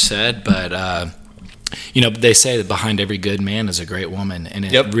of oversaid, but you know, they say that behind every good man is a great woman, and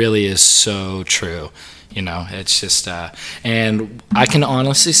it really is so true. You know, it's just, and I can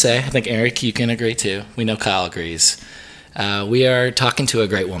honestly say, I think Eric, you can agree too. We know Kyle agrees. We are talking to a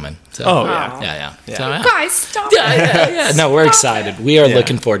great woman. So, yeah. So, Guys, stop it. Yeah. No, we're excited. We are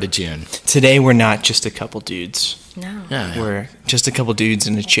looking forward to June. Today we're not just a couple dudes. No. We're just a couple dudes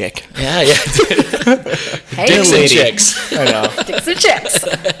and a chick. Yeah. Hey, Dicks and chicks. I know. Dicks and chicks.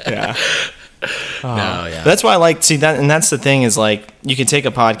 Yeah. That's why I like that, and that's the thing is like you can take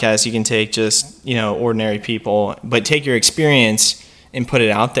a podcast, you can take just, you know, ordinary people, but take your experience and put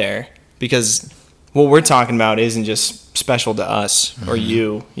it out there, because what we're talking about isn't just special to us or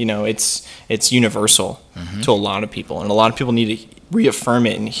you. You know, it's universal to a lot of people, and a lot of people need to reaffirm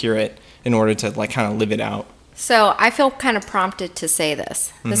it and hear it in order to like kind of live it out. So I feel kind of prompted to say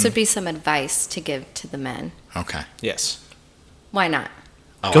this. This would be some advice to give to the men. Okay. Yes. Why not?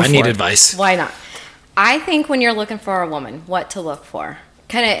 Oh, Go I for need it. advice. Why not? I think when you're looking for a woman, what to look for.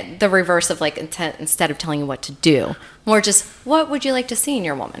 Kind of the reverse of like intent, instead of telling you what to do. More just, what would you like to see in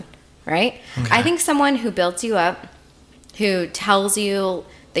your woman, right? Okay. I think someone who builds you up, who tells you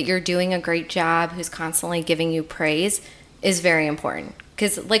that you're doing a great job, who's constantly giving you praise, is very important.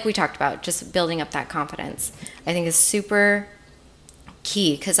 Because like we talked about, just building up that confidence, I think is super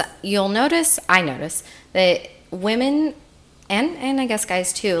key. Because I notice that women, and I guess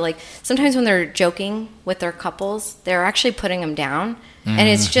guys too, like sometimes when they're joking with their couples, they're actually putting them down. And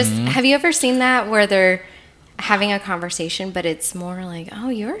it's just, have you ever seen that where they're having a conversation, but it's more like, oh,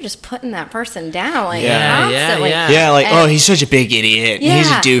 you're just putting that person down, like constantly. Yeah, like, oh, he's such a big idiot. Yeah.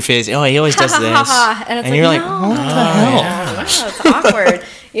 He's a doofus. Oh, he always does this. And, it's you're like, no, what the hell? no, it's awkward,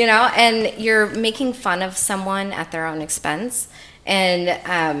 you know, and you're making fun of someone at their own expense.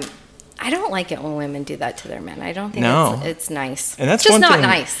 And I don't like it when women do that to their men. I don't think No. it's nice. And that's just one not thing,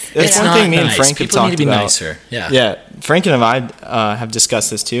 nice. That's you know? one thing me and nice. Frank have People talked need to be about. nicer. Yeah. Yeah. Frank and I have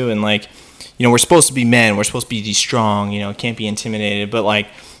discussed this too. And like, you know, we're supposed to be men. We're supposed to be strong, you know, can't be intimidated. But like,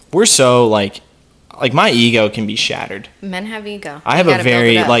 we're so like my ego can be shattered. Men have ego. I You have a gotta build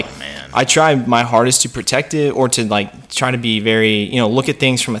very it up. like man. I try my hardest to protect it or to like try to be very, you know, look at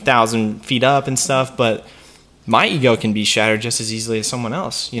things from 1,000 feet up and stuff, but my ego can be shattered just as easily as someone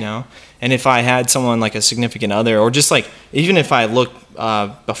else, you know. And if I had someone like a significant other, or just like even if I look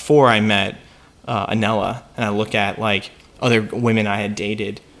before I met Anella and I look at like other women I had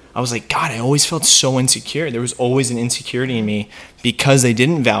dated, I was like, God, I always felt so insecure. There was always an insecurity in me because they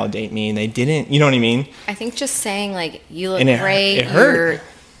didn't validate me and they didn't, you know what I mean? I think just saying like you look And great, it hurt. you're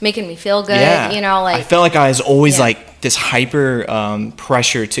making me feel good. Yeah. You know, like I felt like I was always Yeah. like this hyper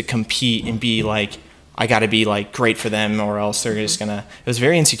pressure to compete and be like, I got to be like great for them or else they're just gonna. It was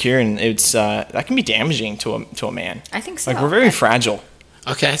very insecure and it's that can be damaging to a man. I think so. Like we're very fragile.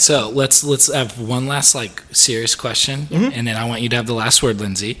 Okay, so let's have one last like serious question, and then I want you to have the last word,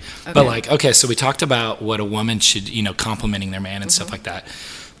 Lindsay. But like, okay, so we talked about what a woman should, you know, complimenting their man and stuff like that.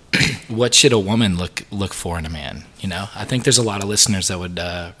 What should a woman look for in a man? You know, I think there's a lot of listeners that would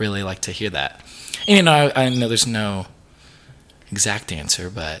really like to hear that. And you know, I know there's no exact answer,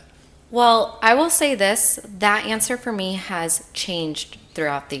 but Well, I will say this, that answer for me has changed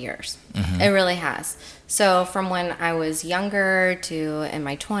throughout the years. It really has. So from when I was younger to in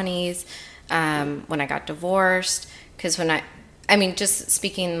my 20s, when I got divorced, because I mean, just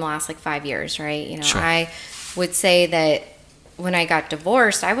speaking in the last like 5 years, right? You know, Sure. I would say that when I got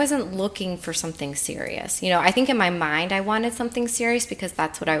divorced, I wasn't looking for something serious. You know, I think in my mind I wanted something serious because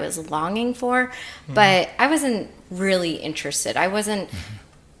that's what I was longing for, but I wasn't really interested. I wasn't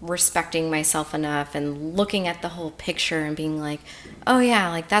respecting myself enough and looking at the whole picture and being like, oh yeah,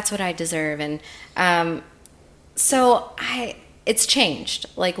 like that's what I deserve. And so it's changed.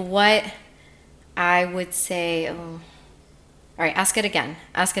 Like what I would say, all right, ask it again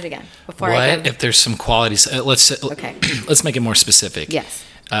before I what give. if there's some qualities? Okay. Let's make it more specific. Yes.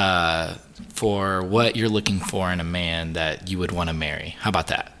 For what you're looking for in a man that you would want to marry. How about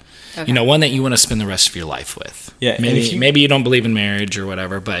that? Okay. You know, one that you want to spend the rest of your life with. Yeah, and Maybe if you- maybe you don't believe in marriage or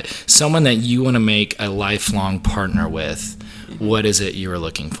whatever, but someone that you want to make a lifelong partner with. What is it you're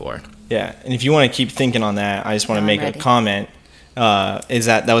looking for? Yeah, and if you want to keep thinking on that, I just want to I'm make ready. a comment. Is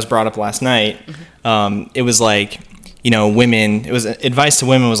that was brought up last night? It was like, you know, women. It was advice to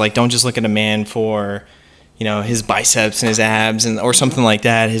women was like, don't just look at a man for, you know, his biceps and his abs and or something like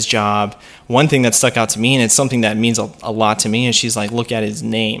that, his job. One thing that stuck out to me, and it's something that means a lot to me, is she's like, look at his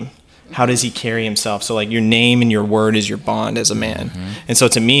name. How does he carry himself? So like your name and your word is your bond as a man. And so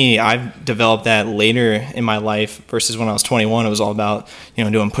to me, I've developed that later in my life versus when I was 21. It was all about, you know,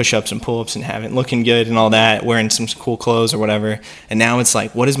 doing push-ups and pull-ups and having looking good and all that, wearing some cool clothes or whatever. And now it's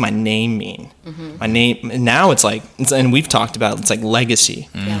like, what does my name mean? My name. And now it's like, and we've talked about it's like legacy.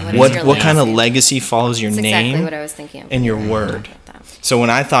 Yeah, What is your kind of legacy? legacy follows your That's name exactly what I was thinking of. and your word? About that. So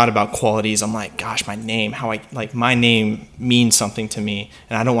when I thought about qualities, I'm like, gosh, my name, my name means something to me,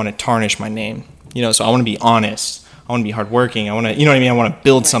 and I don't want to tarnish my name. You know, so I want to be honest. I want to be hardworking. I want to, you know what I mean? I want to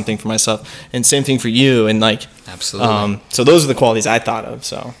build something for myself. And same thing for you. And like, Absolutely. so those are the qualities I thought of.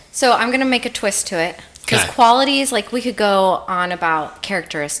 So So I'm gonna make a twist to it because Okay. qualities, like we could go on about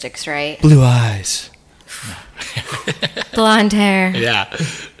characteristics, right? blue eyes. Blonde hair, Yeah.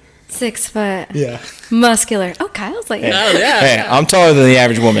 6 foot, Yeah. muscular. Oh, Kyle's like, Oh, hey, yeah. Hey, I'm taller than the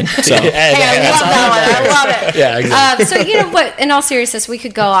average woman. So I love that one. I love it. Yeah, exactly. So you know what? In all seriousness, we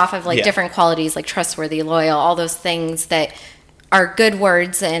could go off of like Yeah. different qualities, like trustworthy, loyal, all those things that are good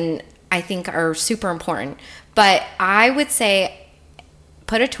words and I think are super important. But I would say,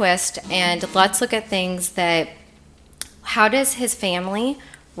 put a twist and let's look at things that. How does his family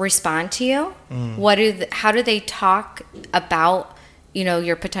respond to you? How do they talk about, you know,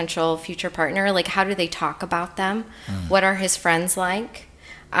 your potential future partner? Like, how do they talk about them? What are his friends like?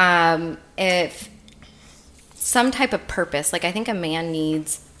 If some type of purpose, like I think a man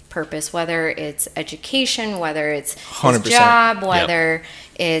needs purpose, whether it's education, whether it's his 100%. job, whether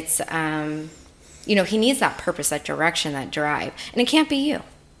it's, you know, he needs that purpose, that direction, that drive. And it can't be you.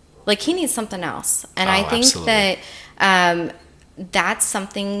 Like, he needs something else. And I think absolutely. that that's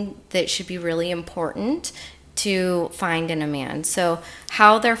something that should be really important to find in a man. So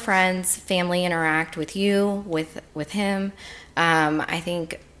how their friends, family interact with you, with him, I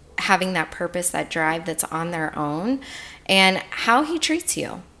think having that purpose, that drive that's on their own, and how he treats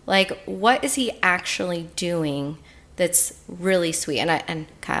you. Like, what is he actually doing that's really sweet? And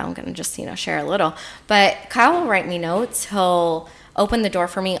Kyle, I'm gonna just share a little, but Kyle will write me notes. He'll open the door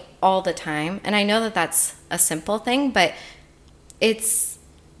for me all the time. And I know that that's a simple thing, but it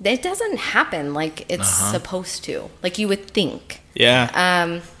doesn't happen like it's supposed to, like you would think.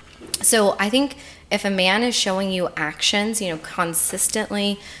 Yeah. So I think if a man is showing you actions,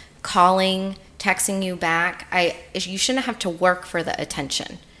 consistently calling, texting you back, you shouldn't have to work for the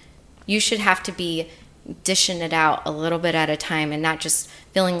attention. You should have to be dishing it out a little bit at a time and not just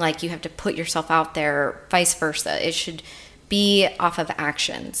feeling like you have to put yourself out there or vice versa. It should be off of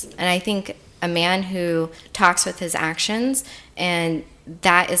actions. And I think a man who talks with his actions, and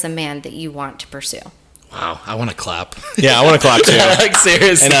that is a man that you want to pursue. Wow, I want to clap. Yeah, I want to clap too. Like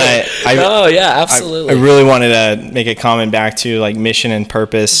seriously. And oh yeah, absolutely. I really wanted to make a comment back to like mission and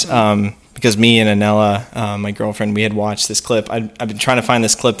purpose, because me and Anella, my girlfriend, we had watched this clip. I've been trying to find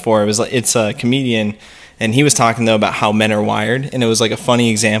this clip for. It's a comedian, and he was talking though about how men are wired, and it was like a funny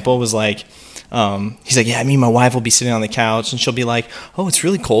example. It was like, he's like, yeah, me and my wife will be sitting on the couch, and she'll be like, oh, it's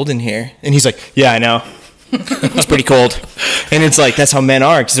really cold in here, and he's like, yeah, I know. It's pretty cold. And it's like, that's how men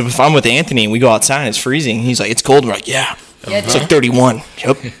are. Because if I'm with Anthony and we go outside and it's freezing, and he's like, it's cold. And we're like, yeah. It's like 31.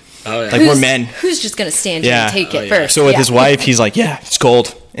 Yep. Oh, yeah. Like, we're men. Who's just going to stand here and take it first? So with his wife, he's like, yeah, it's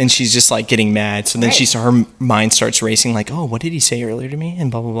cold. And she's just like getting mad. So then her mind starts racing like, oh, what did he say earlier to me?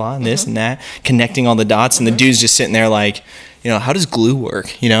 And blah, blah, blah. And this and that. Connecting all the dots. And the dude's just sitting there like, how does glue work?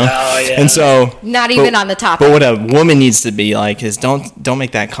 Oh, yeah. And so. Not even on the topic. But what a woman needs to be like is don't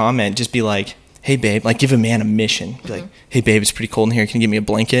make that comment. Just be like, hey, babe, like give a man a mission. Be like, hey, babe, it's pretty cold in here. Can you give me a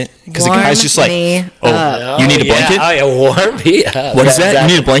blanket? Because the guy's just like, oh, you need a blanket? Oh, yeah, warm me up. What is that?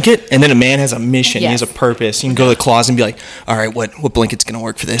 You need a blanket? And then a man has a mission. He has a purpose. You can go to the closet and be like, all right, what blanket's going to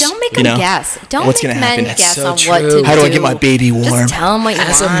work for this? Don't make them guess. Don't What's make gonna men happen? guess so on what to do. How do I get my baby warm? Just tell them what you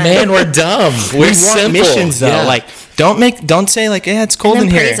As want. a man, we're dumb. We're simple. Want missions, though. Yeah. Like, don't say, like, yeah, it's cold And then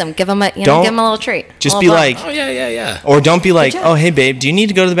in here. praise them. Give them a Don't- little treat. Just A be little like, Oh, yeah. or don't be like, job. oh, hey, babe, do you need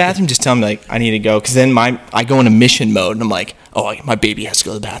to go to the bathroom? Just tell me, like, I need to go. Because then I go into mission mode, and I'm like, oh, my baby has to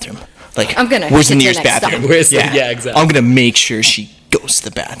go to the bathroom. Like, I'm gonna where's the hit your nearest next bathroom? stop. Where's the- yeah, exactly. I'm going to make sure she goes to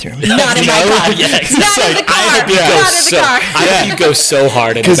the bathroom. Not in You my know? car. Yeah, exactly. Not in the car. I hope you Not go in the car. I hope you go so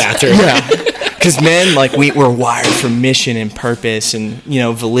hard in the bathroom. Yeah. Because men, like, we're wired for mission and purpose and,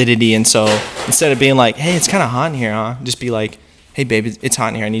 validity. And so instead of being like, hey, it's kind of hot in here, huh? Just be like, hey, babe, it's hot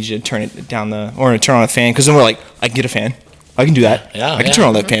in here. I need you to turn it down or turn on a fan. Because then we're like, I can get a fan. I can do that. Yeah, I can turn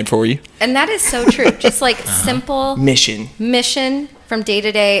on that fan for you. And that is so true. Just like simple Mission. from day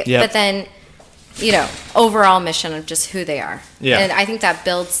to day, Yep. but then, overall mission of just who they are. Yeah. And I think that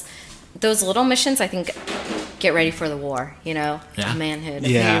builds those little missions. I think get ready for the war, manhood,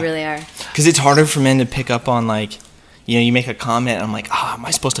 Yeah. who you really are. Because it's harder for men to pick up on, like, you make a comment, and I'm like, am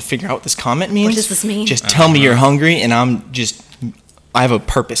I supposed to figure out what this comment means? What does this mean? Just tell me you're hungry, and I have a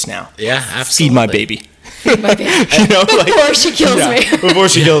purpose now. Yeah, absolutely. Feed my baby. My baby. Before she kills me. Before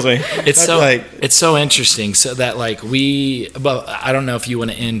she kills me. It's so interesting. So that but I don't know if you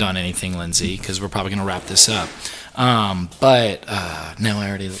want to end on anything, Lindsay, because we're probably going to wrap this up. But no,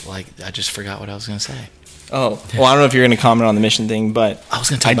 I just forgot what I was going to say. Oh, well, I don't know if you're going to comment on the mission thing, but I was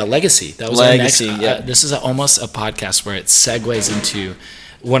going to talk about legacy. That was legacy. Our next, Yeah. This is almost a podcast where it segues into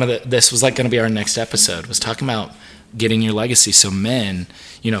this was like going to be our next episode, was talking about getting your legacy. So men,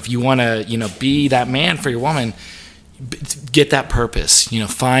 if you want to, be that man for your woman, get that purpose,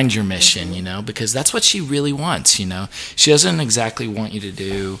 find your mission, because that's what she really wants, She doesn't exactly want you to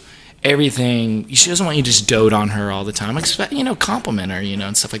do everything. She doesn't want you to just dote on her all the time. Expect, compliment her,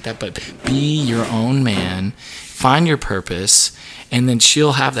 and stuff like that. But be your own man, find your purpose, and then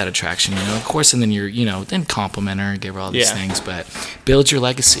she'll have that attraction, of course. And then then compliment her, give her all these things. But build your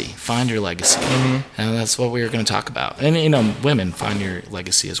legacy, find your legacy, and that's what we were going to talk about. And women, find your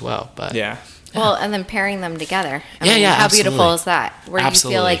legacy as well. But yeah. Well, and then pairing them together. Yeah, How absolutely. beautiful is that? Where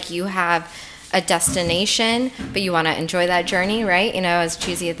Absolutely. you feel like you have a destination, but you want to enjoy that journey, right? As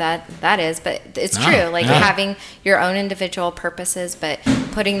cheesy as that is, but it's true. Like having your own individual purposes, but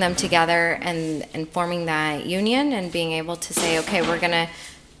putting them together and forming that union and being able to say, okay, we're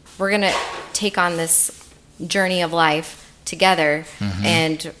gonna take on this journey of life together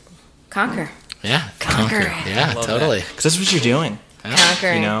and conquer. Yeah, Conquer. Yeah, totally. Because that's what you're doing.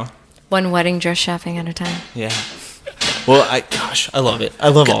 Conquer. One wedding dress shopping at a time. Yeah. Well, I love it. I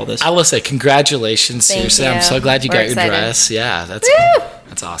love all this. I will say congratulations. Thank Seriously, you. I'm so glad you We're got excited. your dress. Yeah, that's Woo!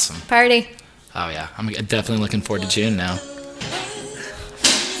 that's awesome. Party. Oh yeah, I'm definitely looking forward to June now.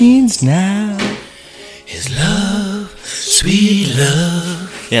 Means now. His love, sweet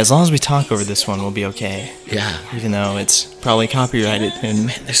love. Yeah, as long as we talk over this one, we'll be okay. Yeah, Even though it's probably copyrighted, and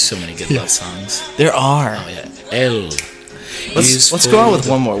there's so many good love songs. there are. Oh yeah, El. Let's go out with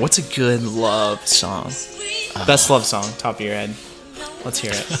one more. What's a good love song? Best love song, top of your head. Let's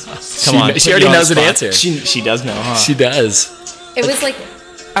hear it. She- Come on. she put already you on knows the spot. answer. She does know, huh? She does. It was like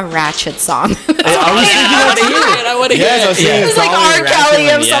a ratchet song. I was thinking I want to hear it. I want to hear Yes, I was it. thinking It was like R. Kelly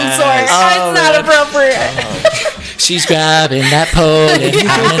of some sort. Oh, It's not appropriate. She's grabbing that pole and I'm in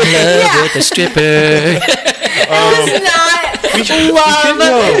love Yeah. with a stripper. It was not love.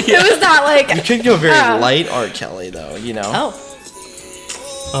 no. It was not like. You could go very Oh. light R. Kelly, though, you know? Oh,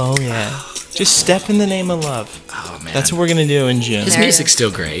 Oh, yeah. Just step in the name of love. Oh man, That's what we're going to do in June. his There music's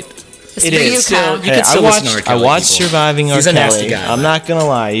still great. It here is. you Still, come. you can still listen to R. I Kelly. watched people. Surviving R. He's a Kelly. nasty guy. I'm not gonna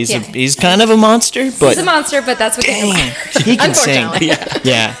lie. He's Yeah. he's kind of a monster, but He's a monster, but that's what dang, he can sing. Unfortunately.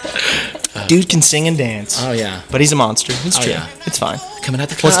 Yeah, dude can sing and dance. Oh yeah, But he's a monster. It's Oh, true. yeah. It's fine. coming out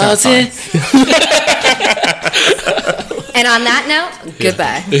the What's not closet. And on that note,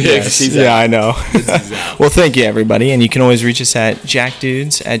 goodbye. Yeah, I know. Well, thank you, everybody. And you can always reach us at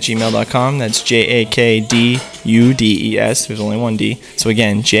jackdudes@gmail.com. That's JAKDUDES. There's only one D. So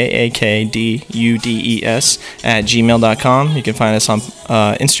again, JAKDUDES@gmail.com. You can find us on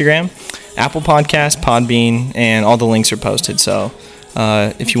Instagram, Apple Podcasts, Podbean, and all the links are posted. So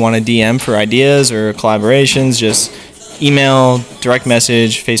if you want a DM for ideas or collaborations, just email, direct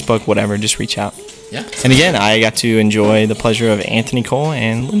message, Facebook, whatever. Just reach out. Yeah, And again, I got to enjoy the pleasure of Anthony Cole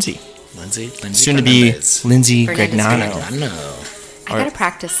and Lindsay. Lindsay Soon to be Fernandez. Lindsay Fernandez. Gregnano. I know. I gotta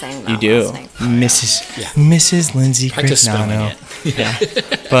practice saying that. You do. last name. Mrs. Lindsay Practice spelling Gregnano. it. Yeah.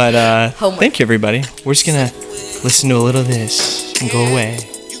 But Homework. thank you, everybody. We're just going to listen to a little of this and go away.